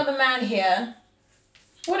have to. another man here.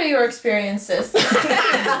 What are your experiences?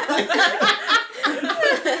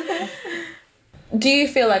 Do you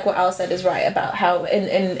feel like what Al said is right about how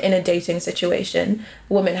in a dating situation,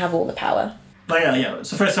 women have all the power? But yeah.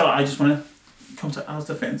 So first of all, I just want to come to Al's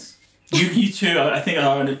defense. You two, I think,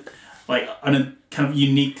 are on a kind of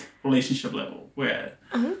unique relationship level where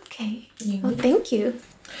Okay. Well, thank you.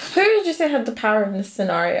 Who did you say had the power in this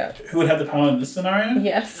scenario? who would have the power in this scenario?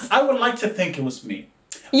 Yes. I would like to think it was me.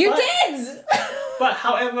 You But- did! But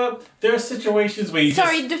however, there are situations where you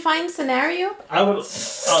Sorry, define scenario. I would.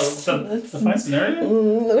 The fine scenario.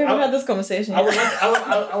 We haven't I- had this conversation I yet.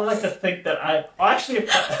 I would like to think that actually.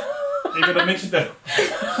 You're gonna mention that.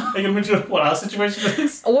 You're gonna mention what our situation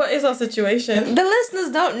is. What is our situation? The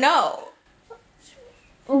listeners don't know.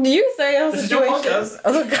 You say our This is your situation. podcast.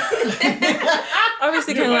 Oh, God.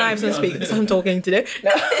 Obviously, You're Ken right, Lives and yeah. speak because I'm talking today.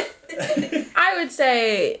 No. I would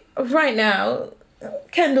say right now,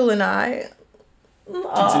 Kendall and I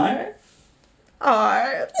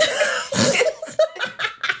are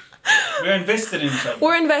We're invested in each other.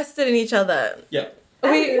 we're invested in each other. Yeah.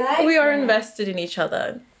 We like we are that. invested in each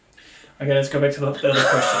other. Okay, let's go back to the other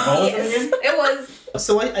question. What was it again? It was.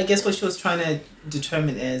 So I guess what she was trying to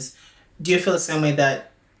determine is, do you feel the same way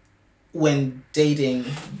that when dating,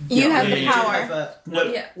 You have yeah, the yeah. power. No,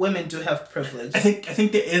 Yeah. women do have privilege? I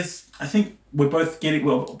think there is. I think we're both getting.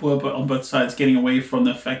 We're on both sides getting away from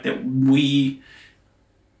the fact that we.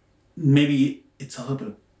 Maybe it's a little bit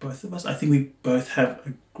of both of us. I think we both have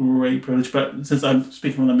a great privilege, but since I'm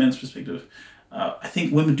speaking from the men's perspective, I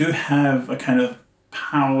think women do have a kind of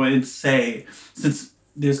power and say, since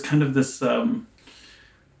there's kind of this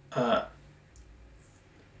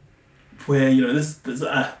where there's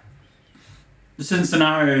certain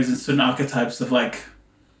scenarios and certain archetypes of like.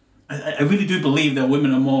 I really do believe that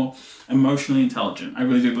women are more emotionally intelligent. I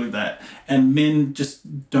really do believe that. And men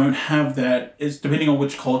just don't have that. It's depending on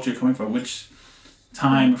which culture you're coming from, which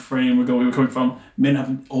time frame we were coming from. Men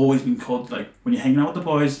haven't always been called, like, when you're hanging out with the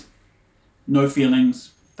boys, no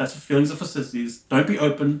feelings. That's what feelings are for sissies. Don't be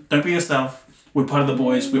open. Don't be yourself. We're part of the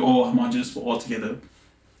boys. We're all homogenous. We're all together.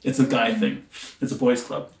 It's a guy thing. It's a boys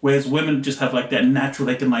club. Whereas women just have, like, that natural,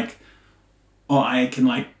 they can, like, I can,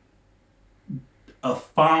 like, are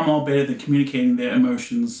far more better than communicating their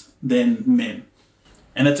emotions than men.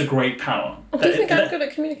 And that's a great power. Do you think I'm good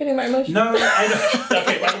at communicating my emotions? No, I don't.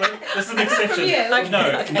 Okay, by the way, this is an exception. you.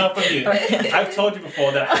 No, not from you. I've told you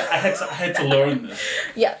before that I had to learn this.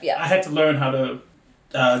 Yeah. I had to learn how to.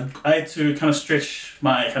 I had to kind of stretch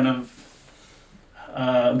my kind of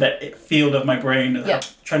that field of my brain of Yeah.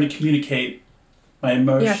 trying to communicate my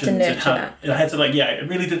emotions and nurture how. that. And I had to it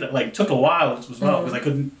really did that. Like took a while as well because I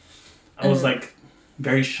couldn't. I was like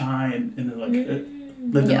very shy and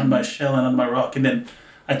living Yeah. on my shell and on my rock, and then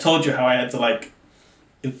I told you how I had to like.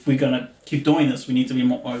 If we're gonna keep doing this, we need to be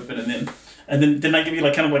more open, and then didn't I give you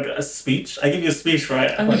like kind of like a speech? I give you a speech,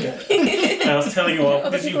 right? I was telling you all Other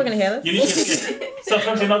because people are gonna hear this. you need to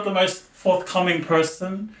sometimes you're not the most forthcoming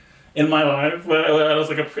person in my life. Where I was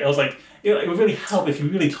like, it would really help if you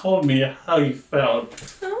really told me how you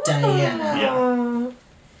felt. Diana. Yeah.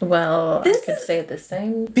 Well, I could say the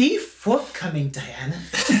same. Be forthcoming, Diana.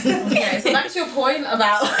 Okay, so that's your point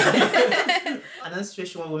about. Another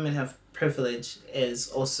situation where women have privilege is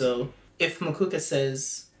also if Makuka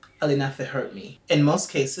says, Alinafe hurt me. In most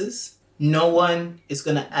cases, no one is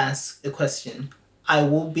going to ask the question. I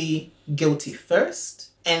will be guilty first,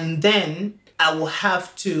 and then I will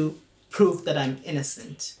have to prove that I'm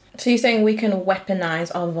innocent. So you're saying we can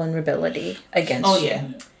weaponize our vulnerability against Oh, you?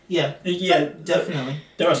 yeah. Yeah, Yeah, definitely.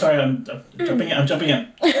 Sorry, I'm jumping in. I'm jumping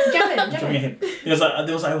in. Jump Jumping ahead.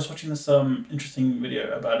 I was watching this interesting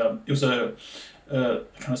video about it was a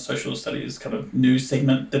kind of social studies kind of news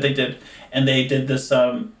segment that they did, and they did this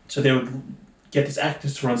so they would get these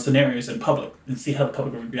actors to run scenarios in public and see how the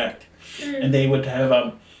public would react, and they would have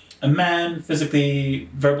a man physically,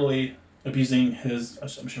 verbally abusing his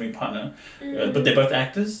I'm assuming partner, but they're both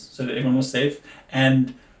actors, so that everyone was safe,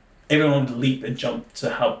 and everyone would leap and jump to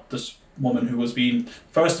help this woman who was being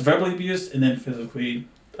first verbally abused and then physically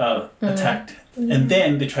attacked. And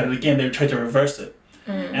then they tried it again. They tried to reverse it.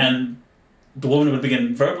 And the woman would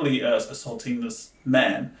begin verbally assaulting this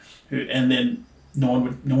man, and then no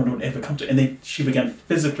one would ever come to it. And then she began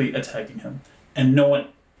physically attacking him. And no one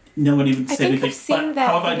no one even I said think anything. I've seen But that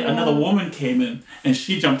however, video. another woman came in and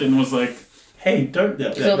she jumped in and was like, "Hey, don't."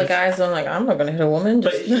 So the guys are like, I'm not gonna hit a woman.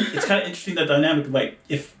 But Just it's kind of interesting, the dynamic. Like,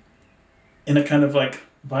 if in a kind of like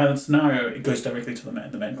violent scenario, it goes directly to the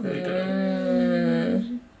man. The man clearly did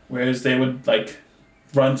it. Whereas they would like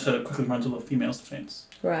quickly run to the female's defense.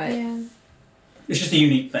 right. Yeah. It's just a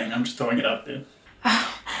unique thing. I'm just throwing it out there.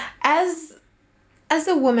 As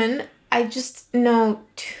a woman, I just know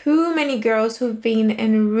too many girls who've been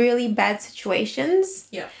in really bad situations.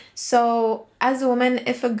 Yeah. So as a woman,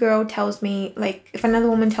 if a girl tells me, like, if another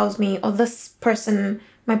woman tells me, oh, this person,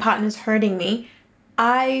 my partner's hurting me,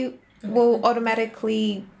 I will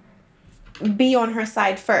automatically be on her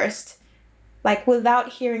side first. Like,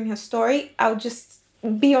 without hearing her story, I'll just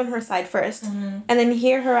be on her side first. And then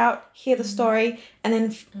hear her out, hear the story, and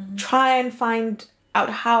then try and find out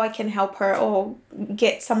how I can help her or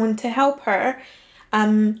get someone to help her.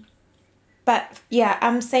 But yeah,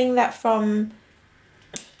 I'm saying that from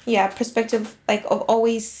perspective like of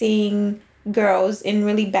always seeing girls in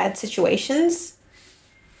really bad situations.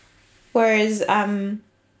 Whereas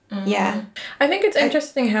yeah. I think it's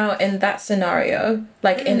interesting how in that scenario,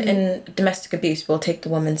 like in domestic abuse, we'll take the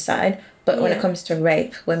woman's side, but when it comes to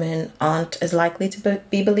rape, women aren't as likely to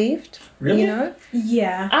be believed. Really? You know?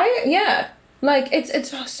 Yeah. Like,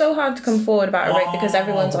 it's so hard to come forward about rape because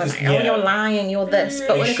everyone's because, like, oh, you're lying, you're this.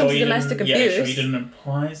 But when it comes to domestic abuse... Yeah, sure you didn't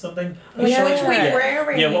imply something? Yeah, Sure, what were you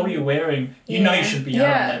wearing? Yeah, what were you wearing? You know you should be out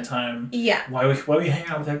Yeah. at that time. Yeah. Why were you hanging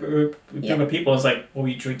out with that group of people? It's like, what were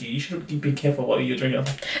you drinking? You should be careful what you're drinking.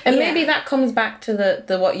 And Yeah. maybe that comes back to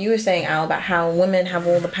the what you were saying, Al, about how women have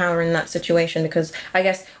all the power in that situation because I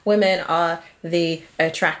guess women are the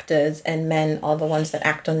attractors and men are the ones that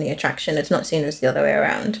act on the attraction. It's not seen as the other way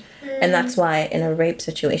around. And that's why in a rape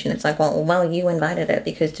situation, it's like, well, you invited it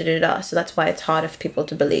because da-da-da. So that's why it's harder for people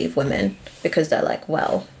to believe women because they're like,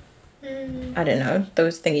 well, I don't know.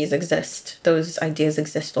 Those thingies exist. Those ideas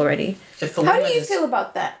exist already. If a How do woman you is- feel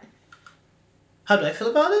about that? How do I feel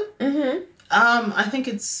about it? Mm-hmm. I think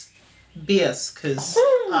it's BS because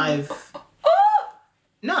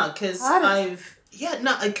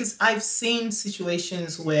I've seen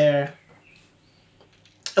situations where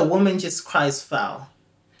a woman just cries foul,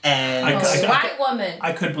 and White woman.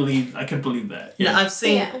 I could believe that. no, Yeah. I've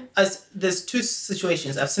seen Yeah. there's two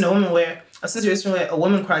situations. I've seen a situation where a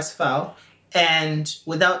woman cries foul, and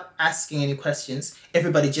without asking any questions,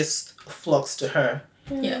 everybody just flocks to her,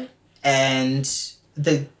 Yeah. and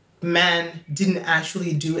the man didn't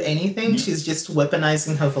actually do anything. She's just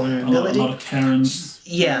weaponizing her a vulnerability. lot of Karens.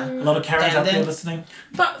 Yeah. A lot of Karens And out there then- listening.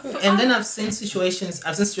 But And then I've seen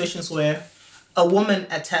situations where a woman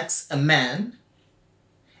attacks a man,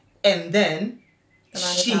 and then the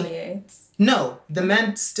man retaliates. the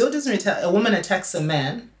man still doesn't retaliate. A woman attacks a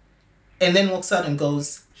man, and then walks out and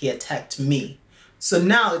goes, "He attacked me." So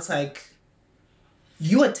now it's like,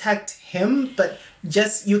 you attacked him, but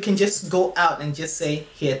you can just go out and just say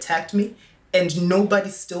he attacked me, and nobody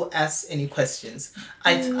still asks any questions.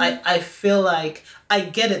 I feel like I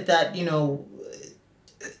get it that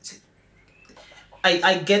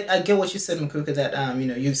I get what you said, Makuka, that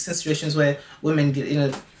you've seen situations where women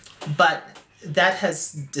get but that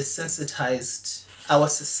has desensitized our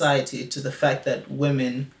society to the fact that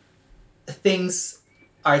things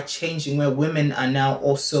are changing where women are now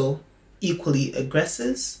also equally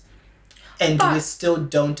aggressors, and we still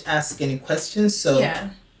don't ask any questions. So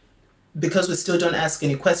because we still don't ask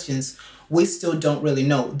any questions, we still don't really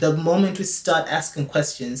know. The moment we start asking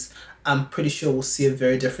questions, I'm pretty sure we'll see a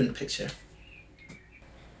very different picture.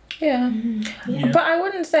 Yeah. But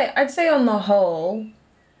I'd say on the whole,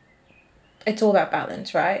 it's all about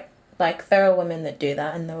balance, right? Like, there are women that do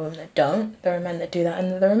that and there are women that don't. There are men that do that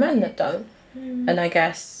and there are men that don't. And I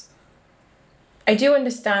guess I do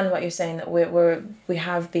understand what you're saying, that we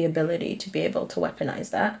have the ability to be able to weaponize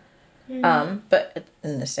that. But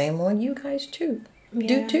in the same way, you guys too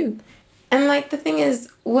do too. And like the thing is,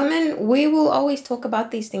 women, we will always talk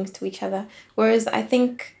about these things to each other. Whereas I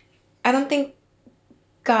don't think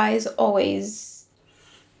guys always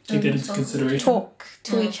Take that into consideration. talk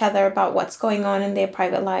to each other about what's going on in their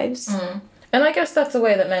private lives. And I guess that's the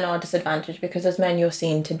way that men are disadvantaged, because as men you're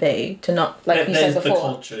seen to not, like you That said is the before.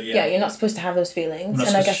 culture, yeah. You're not supposed to have those feelings. We're not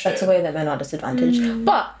And I supposed guess to that's the share. way that men are disadvantaged.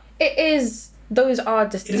 But those are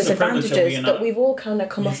is a privilege that we disadvantages are that not we've all kind of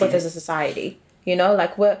come up with as a society.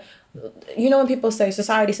 Like when people say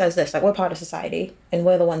society says this, like we're part of society and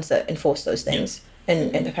we're the ones that enforce those things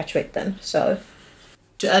and perpetuate them. So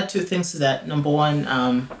To add two things to that, number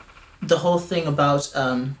one, the whole thing about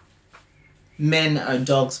men are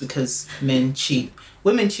dogs because men cheat.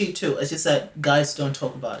 Women cheat too. It's just that guys don't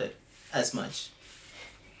talk about it as much.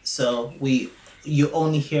 So you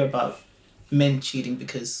only hear about men cheating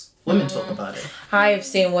because women talk about it. I've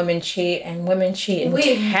seen women cheat, and women cheat in We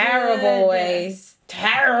terrible did. ways.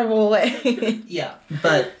 Terrible ways. Yeah,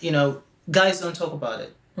 but guys don't talk about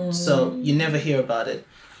it, so you never hear about it.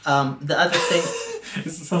 The other thing,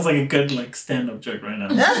 This sounds like a good stand-up joke right now.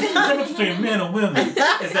 The difference between men and women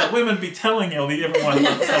is that women be telling everyone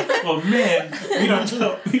about stuff. Well, men, we don't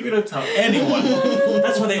tell anyone.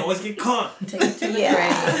 That's why they always get caught. Take it to the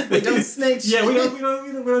Yeah. we don't snitch. Yeah, we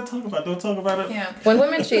don't talk about. Don't talk about it. Yeah. When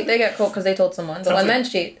women cheat, they get caught because they told someone. But when men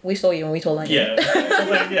cheat, we saw you and we told on you.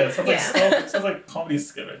 Yeah. Sounds like comedy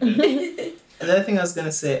skit right there. The other thing I was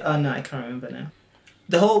gonna say, oh no, I can't remember now.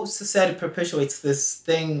 The whole society perpetuates this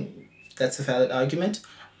thing that's a valid argument,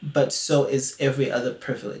 but so is every other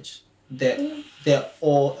privilege. They're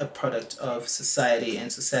all a product of society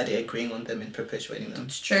and society agreeing on them and perpetuating them.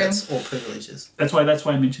 It's true. That's all privileges. That's why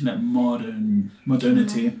I mentioned that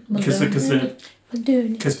modernity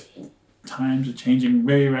because times are changing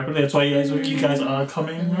very rapidly. That's why you guys are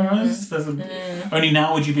coming. Only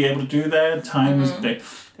now would you be able to do that.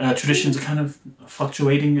 Traditions are kind of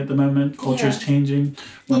fluctuating at the moment. Culture is changing.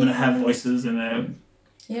 Women have voices and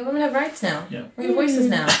Yeah, women have rights now. Yeah. We have voices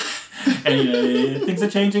now. and things are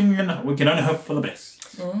changing, and we can only hope for the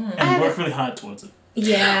best and work really hard towards it.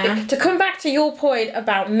 Yeah. To come back to your point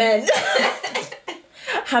about men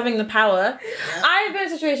having the power, I've been in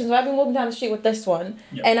situations where I've been walking down the street with this one,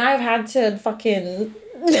 and I've had to fucking.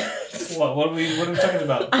 What are we talking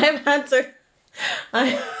about? I've had to.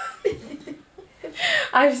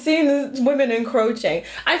 I've seen women encroaching.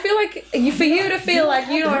 I feel like for you to feel like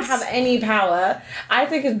you don't have any power, I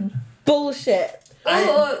think is bullshit. I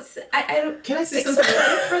don't. Can I say something?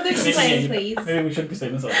 Further explain, please. Maybe we should be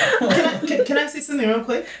saying this out loud. Can I say something real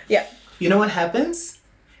quick? Yeah. You know what happens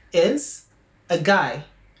is a guy,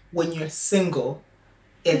 when you're single,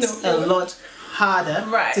 it's a lot harder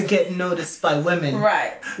to get noticed by women.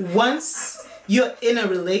 Right. Once you're in a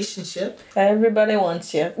relationship, Everybody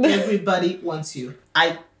wants you. everybody wants you.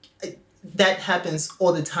 That happens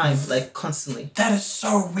all the time, like constantly. That is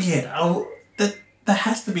so weird. That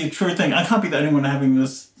has to be a true thing. I can't be the only one having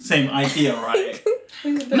this same idea, right?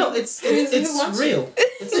 No, it's real. It's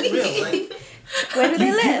real. Like, Where do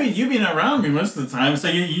they live? You've been around me most of the time, so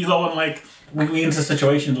you know when we into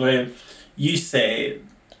situations where you say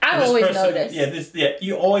I this always person- notice.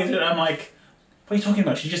 you always. I'm like, what are you talking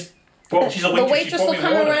about? She's a waitress. The waitress will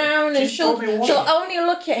come around and she'll only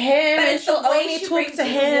look at him But and it's the she'll way only she talk brings to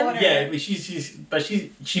you him. water. Yeah, but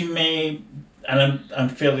she may, and I'm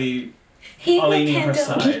fairly He will leaning her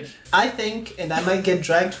handle. side. I think, and I might get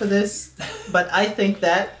dragged for this, but I think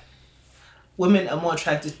that women are more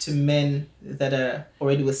attracted to men that are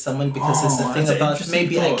already with someone because it's the Oh, thing that's an about interesting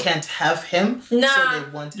maybe I thought. can't have him, Nah. so they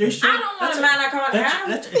want You're him. sure? I don't want a man I can't have.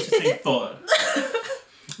 That's an interesting thought.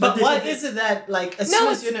 But the- why is it that, like, as soon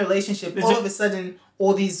as you're in a relationship, Is all it- of a sudden,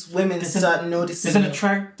 all these women start noticing There's an you?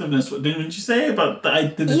 attractiveness, didn't you say, about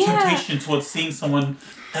the temptation towards seeing someone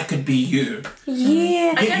that could be you.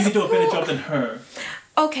 Yeah. You could do a better job than her.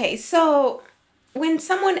 Okay, so when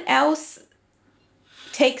someone else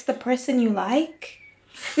takes the person you like.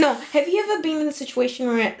 No, have you ever been in a situation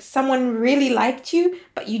where someone really liked you,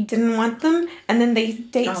 but you didn't want them, and then they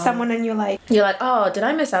date someone and you're like, You're like, oh, did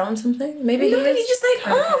I miss out on something? Maybe no, he you're is. just like,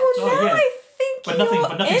 Okay. oh, Oh, now yeah. I think But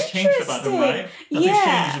you're nothing's changed about him, right? Nothing's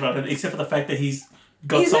Yeah. changed about him except for the fact that he's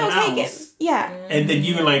got He's someone now taken. else. Yeah. And then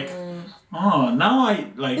you were like, oh, now I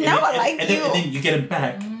like. Now I and, like and you. Then, and then you get him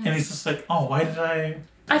back, and he's just like, oh, why did I?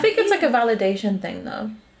 I think it's like a validation thing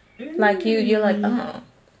though. Like you're like, oh,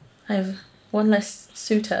 I have one less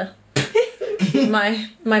suitor. my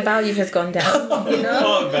value has gone down. You know,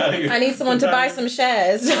 Oh, value. I need someone to buy some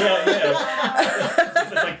shares. Yeah.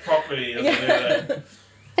 It's like property. Or something like that.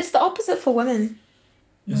 It's the opposite for women.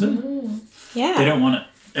 Is it? Yeah. They don't want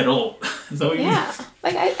it at all. Is that what you mean? Yeah.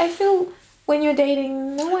 Like, I feel when you're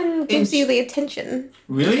dating, no one gives you the attention.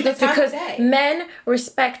 Really? That's hard to Because say. men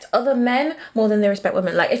respect other men more than they respect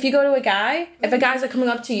women. Like if you go to a guy, if a guy's like coming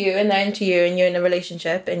up to you and they're into you and you're in a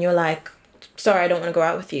relationship and you're like, sorry, I don't want to go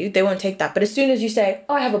out with you, they won't take that. But as soon as you say,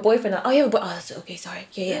 oh, I have a boyfriend, like, oh, you have a boyfriend, oh, that's okay, sorry,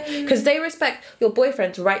 yeah. Because they respect your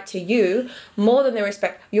boyfriend's right to you more than they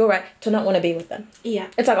respect your right to not want to be with them. Yeah.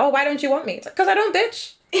 It's like, oh, why don't you want me? It's like, because I don't,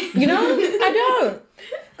 bitch. You know? I don't.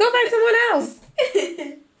 Go find someone else.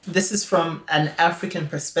 This is from an African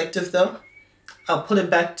perspective, though. I'll put it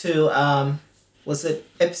back to, was it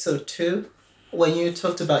episode 2? When you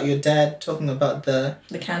talked about your dad talking about the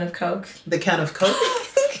can of Coke. can of Coke.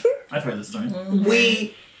 I've heard this story.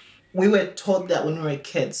 we were taught that when we were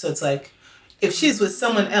kids. So it's like, if she's with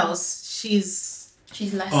someone else, she's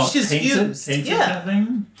She's less. Oh, She's used. tainted Yeah. kind of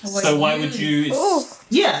thing? What So why would used? you...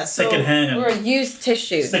 Yeah, so Secondhand. Or a used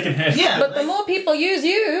tissue. Secondhand. Yeah. But the more people use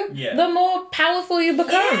you, Yeah. the more powerful you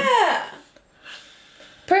become. Yeah.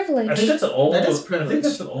 Privilege. I think that's an old... That is I privilege. think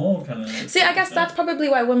that's an old kind of... See, I guess that's probably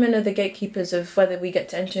why women are the gatekeepers of whether we get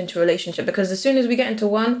to enter into a relationship, because as soon as we get into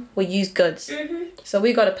one, we use goods. So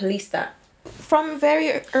we got to police that. From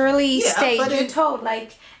very early Yeah, stage, but you're it- told,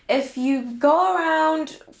 like, if you go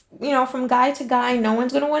around, you know, from guy to guy, no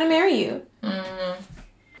one's going to want to marry you.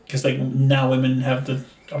 Because like now women have the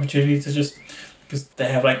opportunity to just... Because they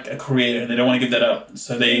have like a career and they don't want to give that up.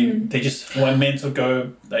 So they just want men to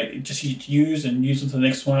go, like, just use into the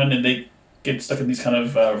next one, and they get stuck in these kind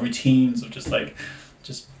of routines of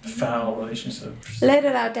just foul relationships. Let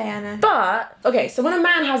it out, Diana. But okay, so when a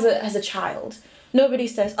man has a child, nobody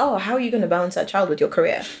says, "Oh, how are you going to balance that child with your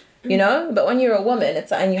career?" You know. But when you're a woman,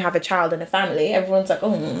 it's and you have a child and a family, everyone's like,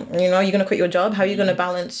 "Oh, you know, you're going to quit your job. How are you going to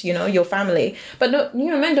balance, you know, your family?" But no,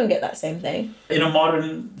 you know, men don't get that same thing. In a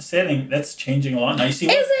modern setting, that's changing a lot now. You see,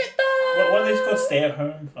 Is it though? what are these called?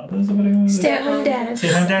 Stay-at-home fathers or whatever. Stay-at-home dad.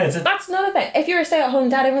 Stay-at-home dads. That's another thing. If you're a stay-at-home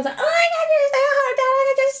dad, everyone's like, "Oh my God, you're a stay-at-home dad.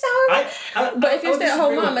 I just so." But if you're a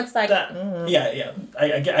stay-at-home mom, it's like, that. Yeah.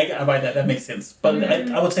 I buy that. That makes sense. But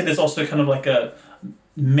I would say there's also kind of like a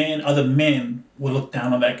other men will look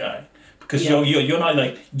down on that guy. Because you're not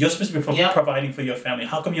like, you're supposed to be providing for your family.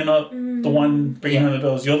 How come you're not the one bringing home the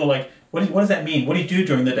bills? You're the like, what does that mean? What do you do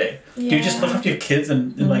during the day? Do you just look after your kids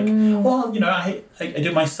and like, well, you know, I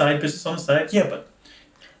do my side business on the side. Yeah, but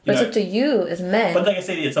but it's up to you as men But like I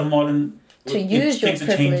said, it's a modern... to use your things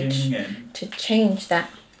are privilege changing and... to change that.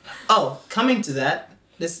 Oh, coming to that,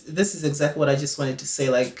 this is exactly what I just wanted to say,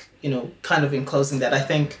 like, you know, kind of in closing that I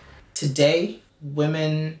think today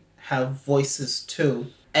women have voices too.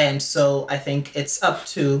 And so I think it's up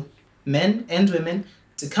to men and women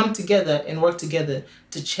to come together and work together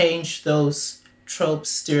to change those tropes,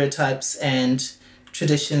 stereotypes, and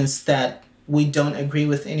traditions that we don't agree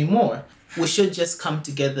with anymore. We should just come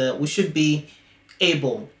together. We should be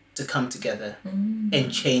able to come together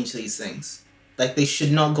and change these things. Like, they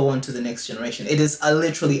should not go on to the next generation. It is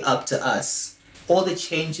literally up to us. All the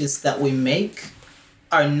changes that we make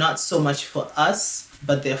are not so much for us,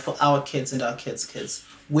 but they're for our kids and our kids' kids.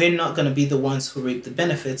 We're not going to be the ones who reap the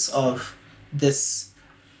benefits of this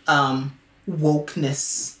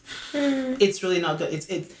wokeness. It's really not good.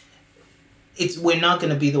 It's we're not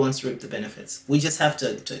going to be the ones who reap the benefits. We just have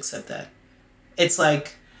to accept that. It's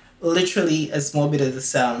like, literally, as morbid as it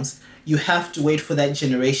sounds, you have to wait for that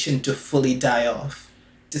generation to fully die off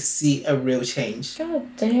to see a real change.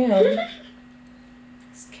 God damn.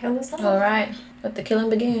 Let's kill us all. All right, let the killing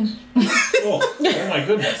begin. Oh my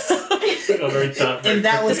goodness. That got very tough. And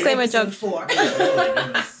that was Disclaimer episode joke. 4. Oh my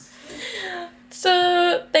goodness.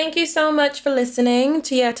 So thank you so much for listening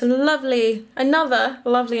to yet another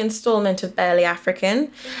lovely installment of Barely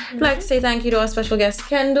African. I'd like to say thank you to our special guest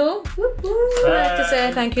Kendall. I'd like to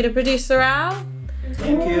say thank you to producer Al.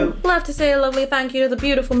 Thank you. I'd love to say a lovely thank you to the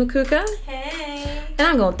beautiful Makuka. Hey. And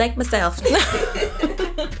I'm gonna thank myself.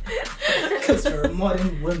 Because we're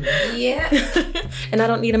modern women. Yeah. And I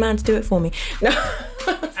don't need a man to do it for me. No.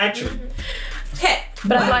 Actually, Hey.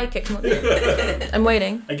 But I like it. Come on. I'm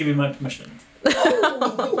waiting. I give you my permission.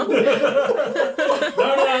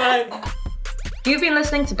 You've been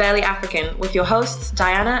listening to Barely African with your hosts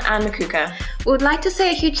Diana and Makuka. We would like to say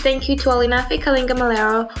a huge thank you to Olinafe Kalinga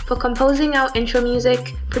Malero for composing our intro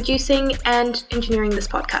music, producing, and engineering this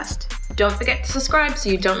podcast. Don't forget to subscribe so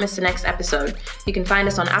you don't miss the next episode. You can find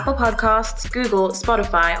us on Apple Podcasts, Google,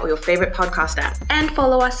 Spotify, or your favorite podcast app. And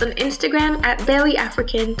follow us on Instagram at Barely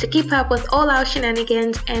African to keep up with all our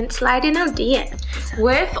shenanigans and slide in our DMs.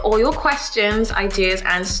 With all your questions, ideas,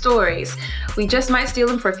 and stories. We just might steal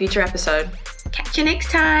them for a future episode. Catch you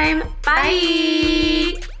next time.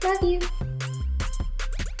 Bye. Love you.